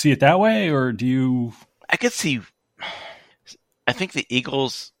see it that way, or do you? I could see. I think the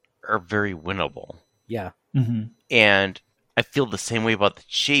Eagles are very winnable. Yeah. Mm-hmm. And I feel the same way about the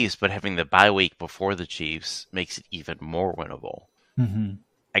Chiefs, but having the bye week before the Chiefs makes it even more winnable. Mm-hmm.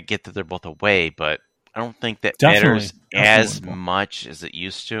 I get that they're both away, but I don't think that Definitely matters as much as it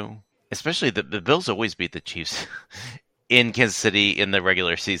used to. Especially the Bills always beat the Chiefs in Kansas City in the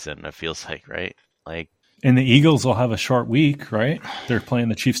regular season, it feels like, right? And the Eagles will have a short week, right? They're playing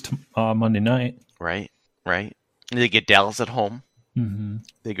the Chiefs Monday night. Right. And they get Dallas at home. Mm-hmm.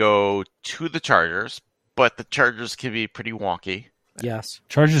 They go to the Chargers, but the Chargers can be pretty wonky. Yes.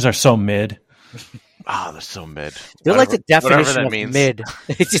 Chargers are so mid. They're so mid. They're like the definition of means. Mid.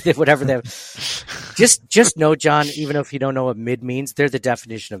 Whatever that. Just know, John, even if you don't know what mid means, they're the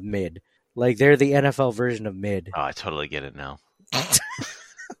definition of mid. Like they're the NFL version of mid. Oh, I totally get it now.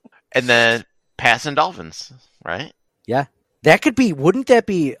 And then Pats and Dolphins, right? Yeah. Wouldn't that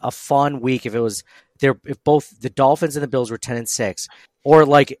be a fun week if it was there, if both the Dolphins and the Bills were 10-6,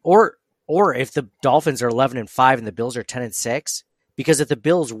 or if the Dolphins are 11-5 and the Bills are 10-6, Because if the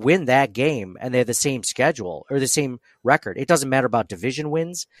Bills win that game and they have the same schedule or the same record, it doesn't matter about division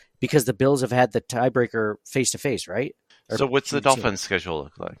wins because the Bills have had the tiebreaker face-to-face, right? So what's the Dolphins' schedule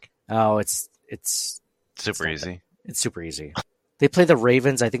look like? Oh, it's super easy. It's super easy. They play the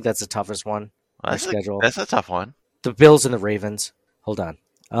Ravens. I think that's the toughest one. That's a tough one. The Bills and the Ravens. Hold on.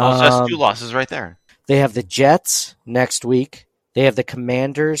 So that's 2 losses right there. They have the Jets next week. They have the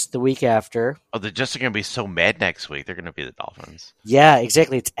Commanders the week after. Oh, the Jets are going to be so mad next week. They're going to be the Dolphins. Yeah,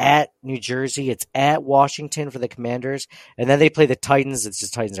 exactly. It's at New Jersey. It's at Washington for the Commanders. And then they play the Titans. It's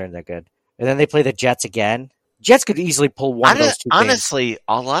just Titans aren't that good. And then they play the Jets again. Jets could easily pull one of those 2 games. Honestly,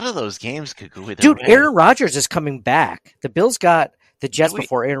 a lot of those games could go either way. Aaron Rodgers is coming back. The Bills got the Jets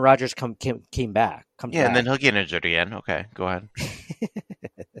before Aaron Rodgers came back. And then he'll get injured again. Okay, go ahead.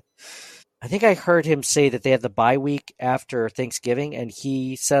 I think I heard him say that they have the bye week after Thanksgiving, and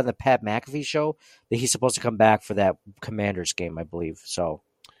he said on the Pat McAfee show that he's supposed to come back for that Commanders game, I believe. So,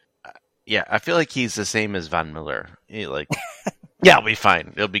 yeah, I feel like he's the same as Von Miller. Yeah, I'll be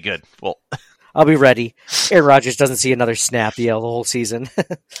fine. It'll be good. Well, I'll be ready. Aaron Rodgers doesn't see another snap the whole season.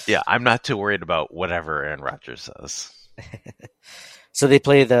 Yeah, I'm not too worried about whatever Aaron Rodgers says. So they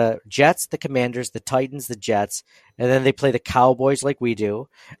play the Jets, the Commanders, the Titans, the Jets, and then they play the Cowboys like we do,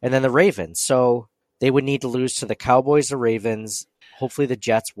 and then the Ravens. So they would need to lose to the Cowboys, the Ravens, hopefully the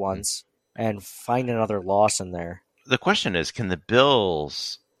Jets once, and find another loss in there. The question is, can the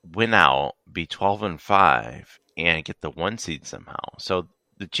Bills win out, be 12-5, and get the 1 seed somehow? So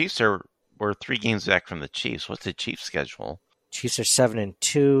the Chiefs we're 3 games back from the Chiefs. What's the Chiefs' schedule? Chiefs are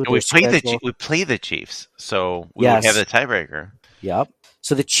 7-2. We play the Chiefs, so we would have the tiebreaker. Yep.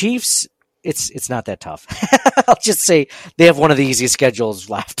 So the Chiefs, it's not that tough. I'll just say they have one of the easiest schedules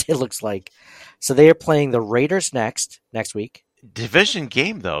left, it looks like. So they are playing the Raiders next week. Division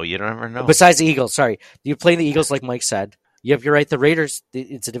game, though. You don't ever know. Besides the Eagles, sorry. You're playing the Eagles like Mike said. Yep, you're right. The Raiders,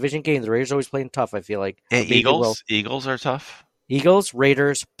 it's a division game. The Raiders are always playing tough, I feel like. Eagles are tough. Eagles,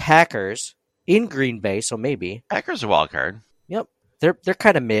 Raiders, Packers in Green Bay, so maybe. Packers are wild card. Yep. They're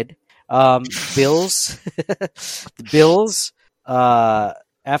kind of mid. Bills. The Bills.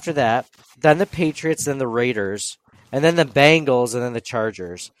 After that, then the Patriots, then the Raiders, and then the Bengals, and then the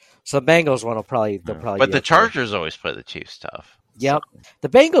Chargers. So the Bengals one they'll probably. But the Chargers always play the Chiefs tough. Yep, the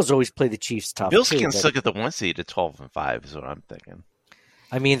Bengals always play the Chiefs tough. Bills can still get the 1 seed at 12-5 is what I'm thinking.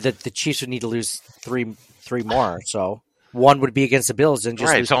 I mean, the Chiefs would need to lose three more. So one would be against the Bills, and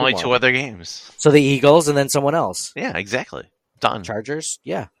just it's only 2 other games. So the Eagles, and then someone else. Yeah, exactly. Done. Chargers.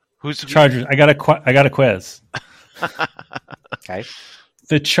 Yeah. Who's Chargers? I got a quiz. Okay.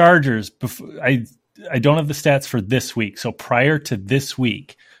 The Chargers, I don't have the stats for this week. So prior to this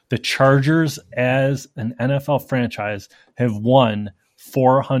week, the Chargers as an NFL franchise have won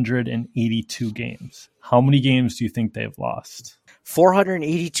 482 games. How many games do you think they've lost?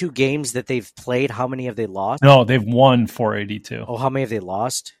 482 games that they've played. How many have they lost? No, they've won 482. Oh, how many have they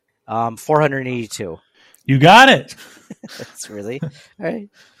lost? 482. You got it. That's really all right.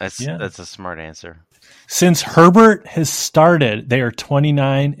 That's a smart answer. Since Herbert has started, they are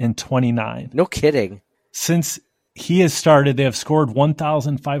 29-29. No kidding. Since he has started, they have scored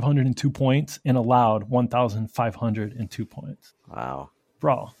 1,502 points and allowed 1,502 points. Wow.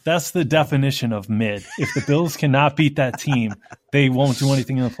 Bro, that's the definition of mid. If the Bills cannot beat that team, they won't do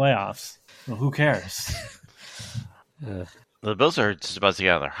anything in the playoffs. Well, who cares? The Bills are just about to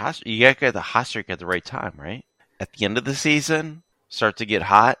get on their hot streak. You got to get the hot streak at the right time, right? At the end of the season, start to get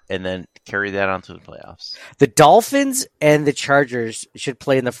hot, and then carry that on to the playoffs. The Dolphins and the Chargers should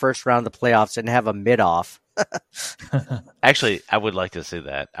play in the first round of the playoffs and have a mid-off. Actually, I would like to see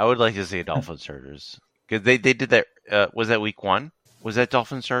that. I would like to see Dolphins Chargers. Because they did that. Was that week 1? Was that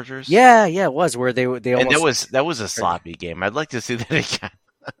Dolphins Chargers? Yeah, it was where they almost. And that was a sloppy game. I'd like to see that again.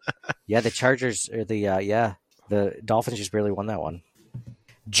 Yeah, the Chargers or the Dolphins just barely won that one.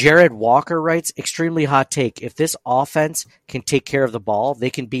 Jared Walker writes, extremely hot take. If this offense can take care of the ball, they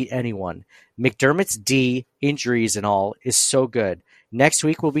can beat anyone. McDermott's D, injuries and all, is so good. Next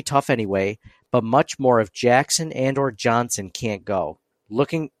week will be tough anyway, but much more if Jackson and or Johnson can't go.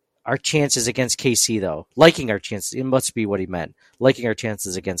 Looking our chances against KC, though. Liking our chances. It must be what he meant. Liking our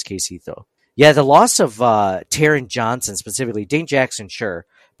chances against KC, though. Yeah, the loss of Taron Johnson specifically. Dane Jackson, sure.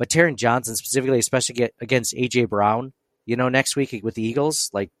 But Taron Johnson specifically, especially against A.J. Brown, next week with the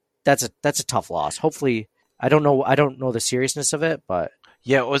Eagles, that's a tough loss. Hopefully, I don't know the seriousness of it, but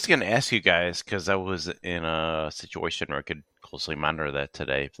yeah, I was going to ask you guys because I was in a situation where I could closely monitor that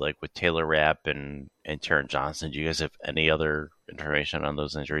today, like with Taylor Rapp and Taron Johnson. Do you guys have any other information on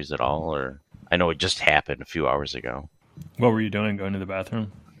those injuries at all? Or I know it just happened a few hours ago. What were you doing? Going to the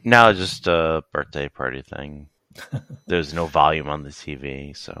bathroom? No, just a birthday party thing. There's no volume on the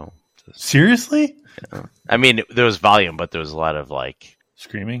TV, so Seriously? I mean, there was volume, but there was a lot of like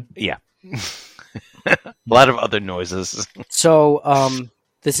Screaming? yeah, a lot of other noises. So,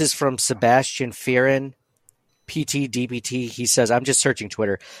 this is from Sebastian Fearon, PT DPT. He says, I'm just searching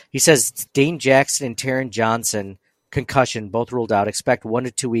Twitter. He says, Dane Jackson and Taron Johnson, concussion, both ruled out. Expect 1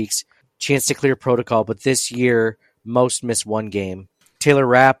 to 2 weeks. Chance to clear protocol, but this year, most miss 1 game. Taylor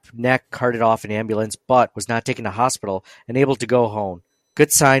Rapp, neck, carted off in ambulance, but was not taken to hospital and able to go home.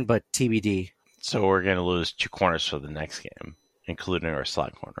 Good sign, but TBD. So we're going to lose 2 corners for the next game, including our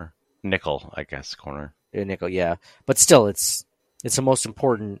slot corner. Nickel, I guess, corner. Nickel, yeah. But still, it's the most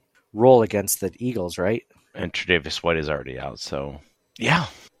important role against the Eagles, right? And Tre'Davious White is already out, so yeah.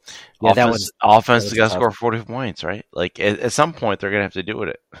 Yeah, offense is got to score 40 points, right? Like at some point they're going to have to do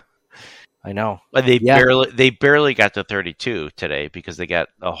it. I know. But they barely got to 32 today because they got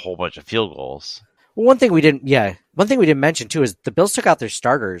a whole bunch of field goals. Well, one thing we didn't mention too is the Bills took out their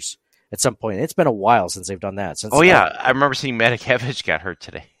starters at some point. It's been a while since they've done that. I remember seeing Matakevich got hurt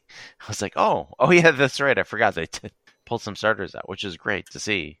today. I was like, oh yeah, that's right. I forgot they pulled some starters out, which is great to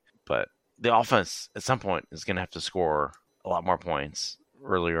see. But the offense at some point is going to have to score a lot more points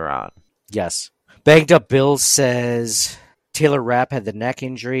earlier on. Yes. Banged Up Bills says Taylor Rapp had the neck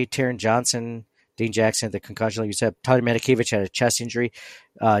injury. Taron Johnson, Dane Jackson had the concussion, like you said. Tyler Matakevich had a chest injury.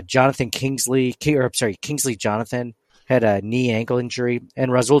 Kingsley Jonathan had a knee ankle injury.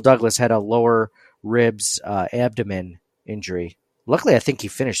 And Rasul Douglas had a lower ribs abdomen injury. Luckily, I think he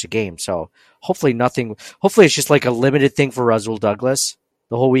finished the game. So hopefully it's just like a limited thing for Rasul Douglas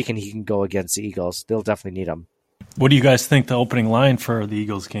the whole week and he can go against the Eagles. They'll definitely need him. What do you guys think the opening line for the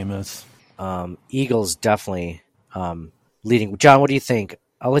Eagles game is? Eagles definitely leading. John, what do you think?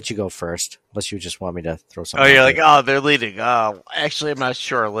 I'll let you go first, unless you just want me to throw something. Oh, you're like, oh, they're leading. Oh, actually, I'm not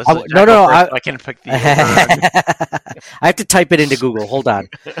sure. Listen, no. I can pick the. I have to type it into Google. Hold on.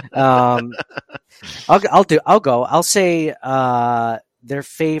 I'll go. I'll say they're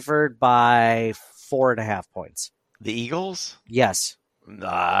favored by 4.5 points. The Eagles? Yes.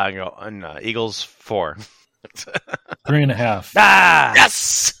 No, Eagles 4. 3.5. Ah,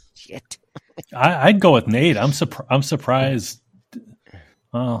 yes. Shit. I'd go with Nate. I'm surprised.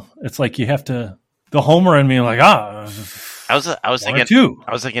 Well, it's like you have to the homer in me like I was thinking 2.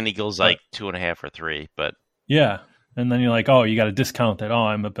 I was thinking Eagles like 2.5 or 3, but yeah, and then you're like, oh, you got to discount that. Oh,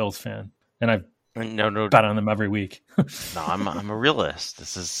 I'm a Bills fan, and I've bet on them every week. No, I'm a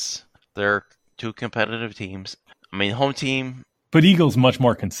realist. They're 2 competitive teams. I mean, home team, but Eagles much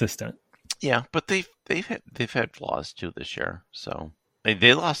more consistent. Yeah, but they've had flaws too this year. So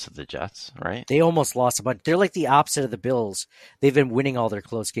they lost to the Jets, right? They almost lost a bunch. They're like the opposite of the Bills. They've been winning all their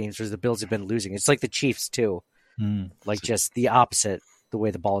close games, whereas the Bills have been losing. It's like the Chiefs too, like just the opposite. The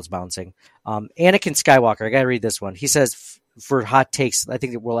way the ball is bouncing. Anakin Skywalker, I got to read this one. He says for hot takes, I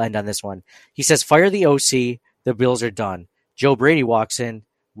think we'll end on this one. He says, "Fire the OC. The Bills are done." Joe Brady walks in.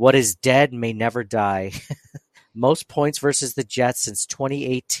 What is dead may never die. Most points versus the Jets since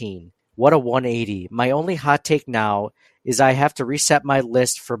 2018. What a 180. My only hot take now is I have to reset my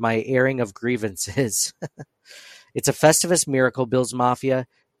list for my airing of grievances. It's a Festivus miracle, Bills Mafia,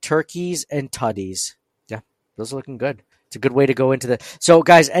 turkeys and tutties. Yeah, those are looking good. It's a good way to go into the... So,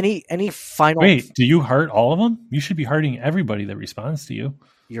 guys, any final... Wait, do you heart all of them? You should be hearting everybody that responds to you.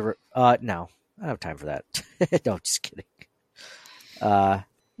 No, I don't have time for that. No, just kidding.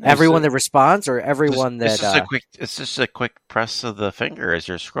 Everyone that responds, or everyone that it's just a quick press of the finger as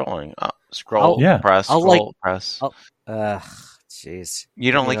you're scrolling. Press. Jeez.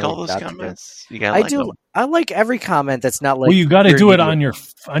 You don't like all those comments? I do. Them. I like every comment that's not like. Well, you got to do it on your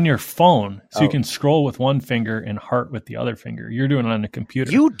phone, so you can scroll with one finger and heart with the other finger. You're doing it on the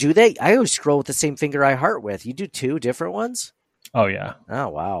computer. You do that? I always scroll with the same finger I heart with. You do 2 different ones? Oh yeah. Oh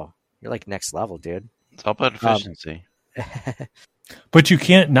wow, you're like next level, dude. It's all about efficiency. But you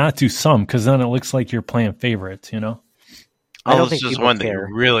can't not do some, because then it looks like you're playing favorites, you know? I don't think just people one care. that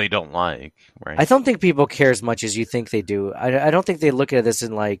you really don't like, right? I don't think people care as much as you think they do. I don't think they look at this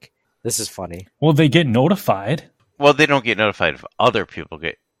and like, this is funny. Well, they get notified. Well, they don't get notified if other people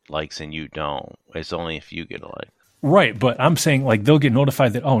get likes and you don't. It's only if you get a like. Right, but I'm saying like they'll get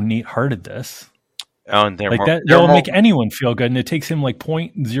notified that, oh, Nate hearted this. Oh, and that'll make anyone feel good, and it takes him like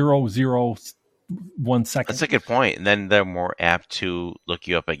 0.001 second. That's a good point. And then they're more apt to look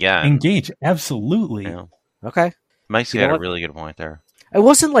you up again. Engage, absolutely. Yeah. Okay. Mike's got a really good point there. It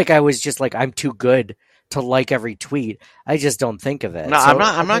wasn't like I was just like, I'm too good to like every tweet. I just don't think of it. No, So,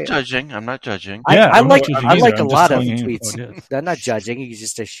 I'm not judging. I'm not judging. I I'm not like judging I like either. a I'm lot just of telling you tweets. what it is. I'm not judging. He's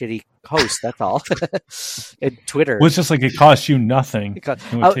just a shitty host. That's all. And Twitter. Well, it's just like it costs you nothing. It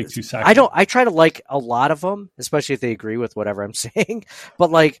would take 2 seconds. I try to like a lot of them, especially if they agree with whatever I'm saying.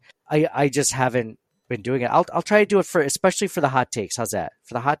 But like, I just haven't been doing it. I'll try to do it especially for the hot takes. How's that?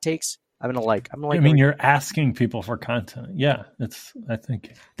 For the hot takes, I'm gonna like. I mean, you're asking people for content. Yeah, I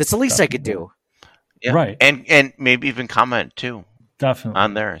think that's the least I could do. Yeah. Right. And maybe even comment too. Definitely.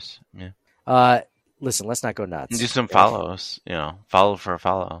 On theirs. Yeah. Listen, let's not go nuts. And do some follows, follow for a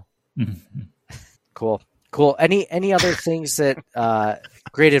follow. Mm-hmm. Cool. Any other things that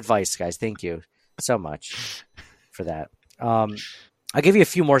great advice, guys. Thank you so much for that. I'll give you a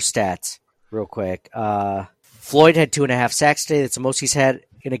few more stats real quick. Floyd had 2.5 sacks today. That's the most he's had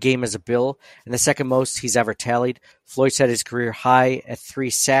in a game as a Bill, and the second most he's ever tallied. Floyd set his career high at 3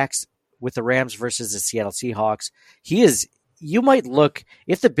 sacks with the Rams versus the Seattle Seahawks. You might look,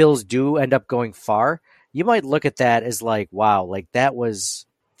 if the Bills do end up going far, you might look at that as like, wow, like that was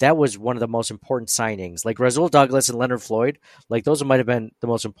one of the most important signings. Like Rasul Douglas and Leonard Floyd, like those might have been the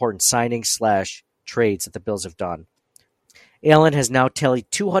most important signings / trades that the Bills have done. Allen has now tallied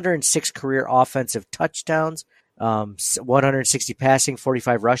 206 career offensive touchdowns, 160 passing,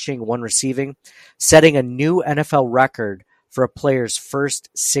 45 rushing, 1 receiving, setting a new NFL record for a player's first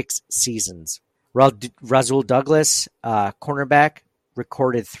 6 seasons. Rasul Douglas, cornerback,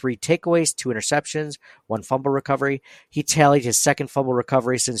 recorded 3 takeaways, 2 interceptions, 1 fumble recovery. He tallied his second fumble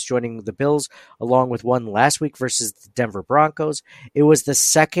recovery since joining the Bills, along with 1 last week versus the Denver Broncos. It was the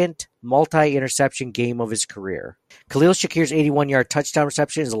second multi-interception game of his career. Khalil Shakir's 81-yard touchdown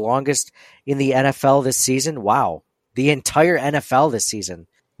reception is the longest in the NFL this season. Wow. The entire NFL this season.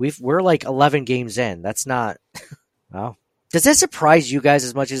 We're like 11 games in. That's not... Wow. Does that surprise you guys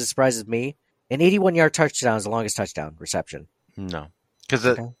as much as it surprises me? An 81-yard touchdown is the longest touchdown reception. No. Because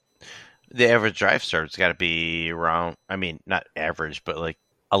the average drive start's got to be around, I mean, not average, but like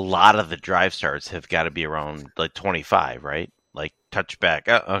a lot of the drive starts have got to be around like 25, right? Like touchback.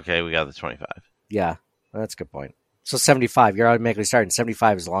 Oh, okay, we got the 25. Yeah, that's a good point. So 75, you're automatically starting.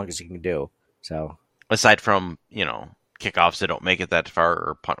 75 is the longest you can do. So aside from, kickoffs that don't make it that far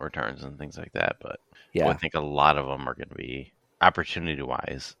or punt returns and things like that. But yeah, I think a lot of them are going to be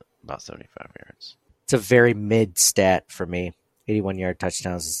opportunity-wise about 75 yards. It's a very mid stat for me. 81-yard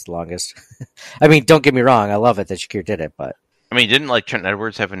touchdowns is the longest. I mean, don't get me wrong. I love it that Shakir did it, but... I mean, didn't Trent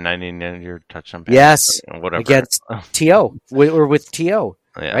Edwards have a 99-yard touchdown pass? Yes, whatever. Against T.O. Or with T.O.,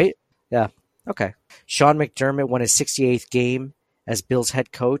 yeah. Right? Yeah, okay. Sean McDermott won his 68th game as Bills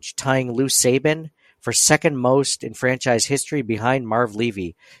head coach, tying Lou Saban for second most in franchise history behind Marv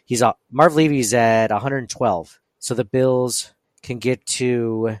Levy. Marv Levy's at 112, so the Bills can get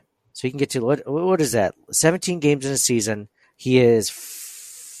to... So he can get to... What is that? 17 games in a season... He is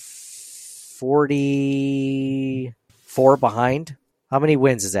 44 behind. How many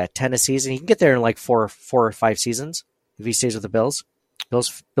wins is that? 10 a season? He can get there in like four or 5 seasons if he stays with the Bills.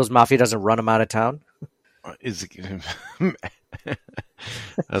 Bills Mafia doesn't run him out of town. That's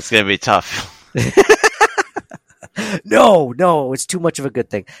going to be tough. No, it's too much of a good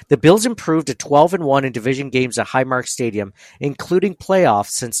thing. The Bills improved to 12-1 in division games at Highmark Stadium, including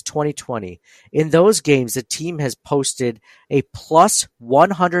playoffs since 2020. In those games, the team has posted a plus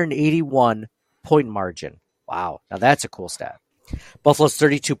 181 point margin. Wow, now that's a cool stat. Buffalo's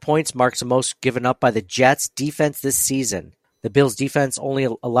 32 points marks the most given up by the Jets defense this season. The Bills defense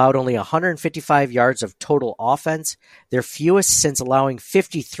allowed 155 yards of total offense, their fewest since allowing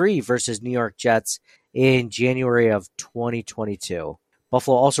 53 versus New York Jets in January of 2022.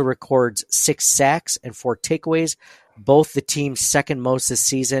 Buffalo also records 6 sacks and 4 takeaways, both the team's second most this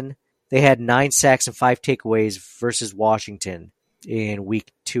season. They had 9 sacks and 5 takeaways versus Washington in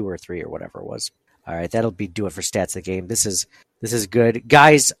week 2 or 3 or whatever it was. All right, that'll do it for stats of the game. This is good.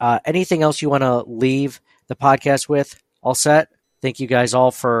 Guys, anything else you want to leave the podcast with? All set? Thank you guys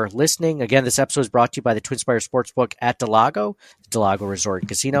all for listening. Again, this episode is brought to you by the TwinSpires Sportsbook at Del Lago Resort and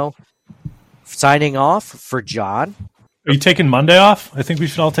Casino. Signing off for John. Are you taking Monday off? I think we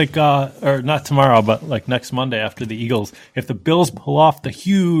should all take, or not tomorrow, but like next Monday after the Eagles. If the Bills pull off the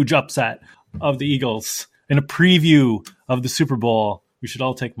huge upset of the Eagles in a preview of the Super Bowl, we should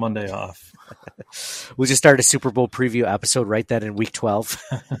all take Monday off. We'll just start a Super Bowl preview episode right then in week 12.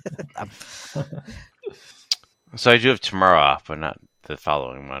 So I do have tomorrow off, but not the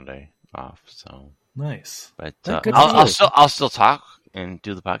following Monday off. So nice. But I'll still talk and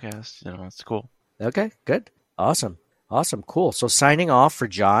do the podcast. It's cool. Okay, good. Awesome, cool. So signing off for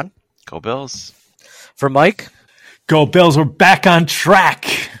John. Go Bills. For Mike. Go Bills. We're back on track.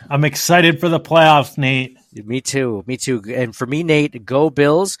 I'm excited for the playoffs, Nate. Me too. And for me, Nate, go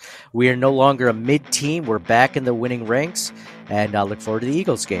Bills. We are no longer a mid team. We're back in the winning ranks, and I look forward to the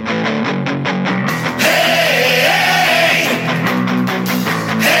Eagles game.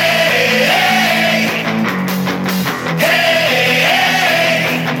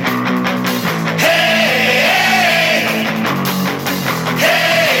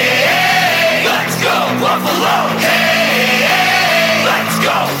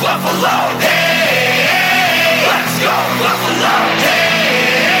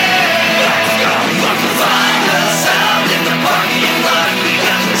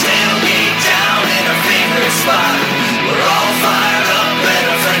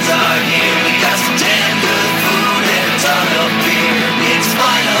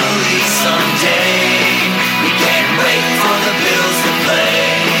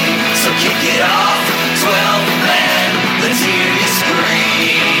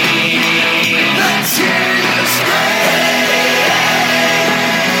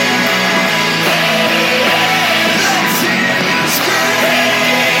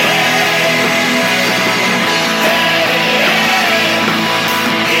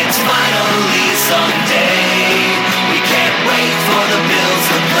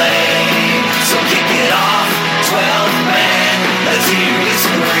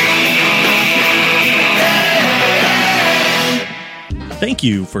 Thank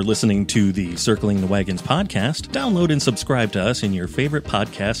you for listening to the Circling the Wagons podcast. Download and subscribe to us in your favorite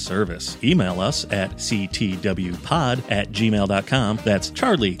podcast service. Email us at ctwpod@gmail.com. That's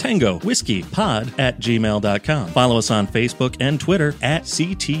Charlie Tango Whiskey Pod @gmail.com. Follow us on Facebook and Twitter at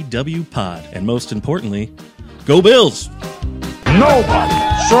CTWPod. And most importantly, go Bills! Nobody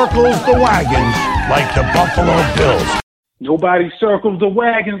circles the wagons like the Buffalo Bills. Nobody circles the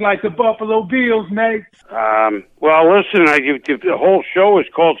wagons like the Buffalo Bills, Nate. Well, listen, the whole show is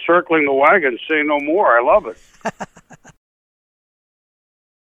called Circling the Wagons. Say no more. I love it.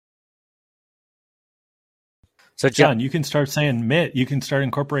 So, John, you can start saying mid. You can start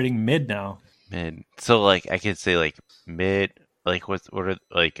incorporating mid now. Mid. So, like, I could say, like, mid. Like, what are,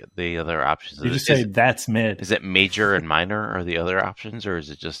 like, the other options? You just say that's mid. Is it major and minor are the other options, or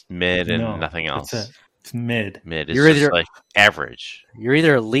is it just mid and nothing else? It's mid. Mid is just like average. You're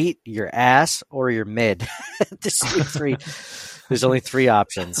either elite, you're ass, or you're mid. There's only three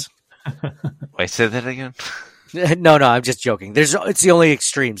options. Wait, say that again? No, I'm just joking. It's the only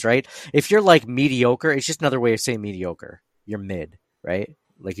extremes, right? If you're like mediocre, it's just another way of saying mediocre. You're mid, right?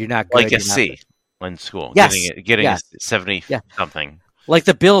 Like you're not good. Like a C in school. Yes. Getting a 70 something. Like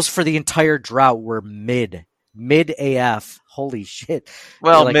the Bills for the entire drought were mid AF. Holy shit!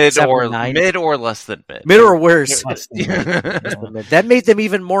 Well, like mid or less than mid. Mid or worse. That made them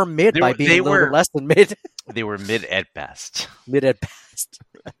even more mid by being a little bit less than mid. They were mid at best. Mid at best.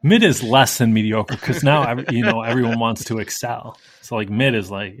 Mid is less than mediocre because now everyone wants to excel. So like mid is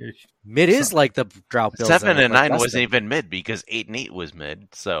like the drought Bills. 7 and 9 wasn't even mid because 8 and 8 was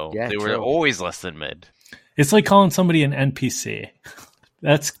mid. So they were always less than mid. It's like calling somebody an NPC.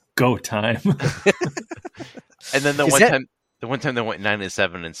 That's go time. And then the one time they went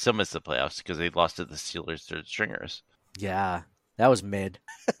 9-7 and still missed the playoffs because they lost to the Steelers to the Stringers. Yeah, that was mid.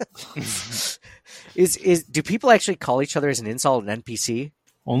 Do people actually call each other as an insult an NPC?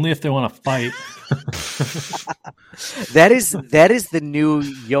 Only if they want to fight. That is the new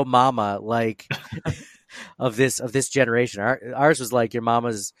yo mama like of this generation. Ours was like your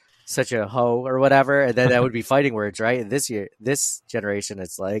mama's such a hoe or whatever, and then that would be fighting words, right? And this generation,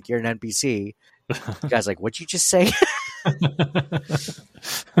 it's like you're an NPC. You guys like, what'd you just say?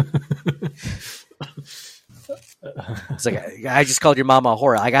 It's like I just called your mama a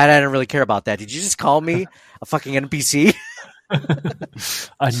whore. Like I didn't really care about that. Did you just call me a fucking NPC?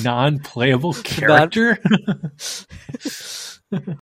 A non-playable character?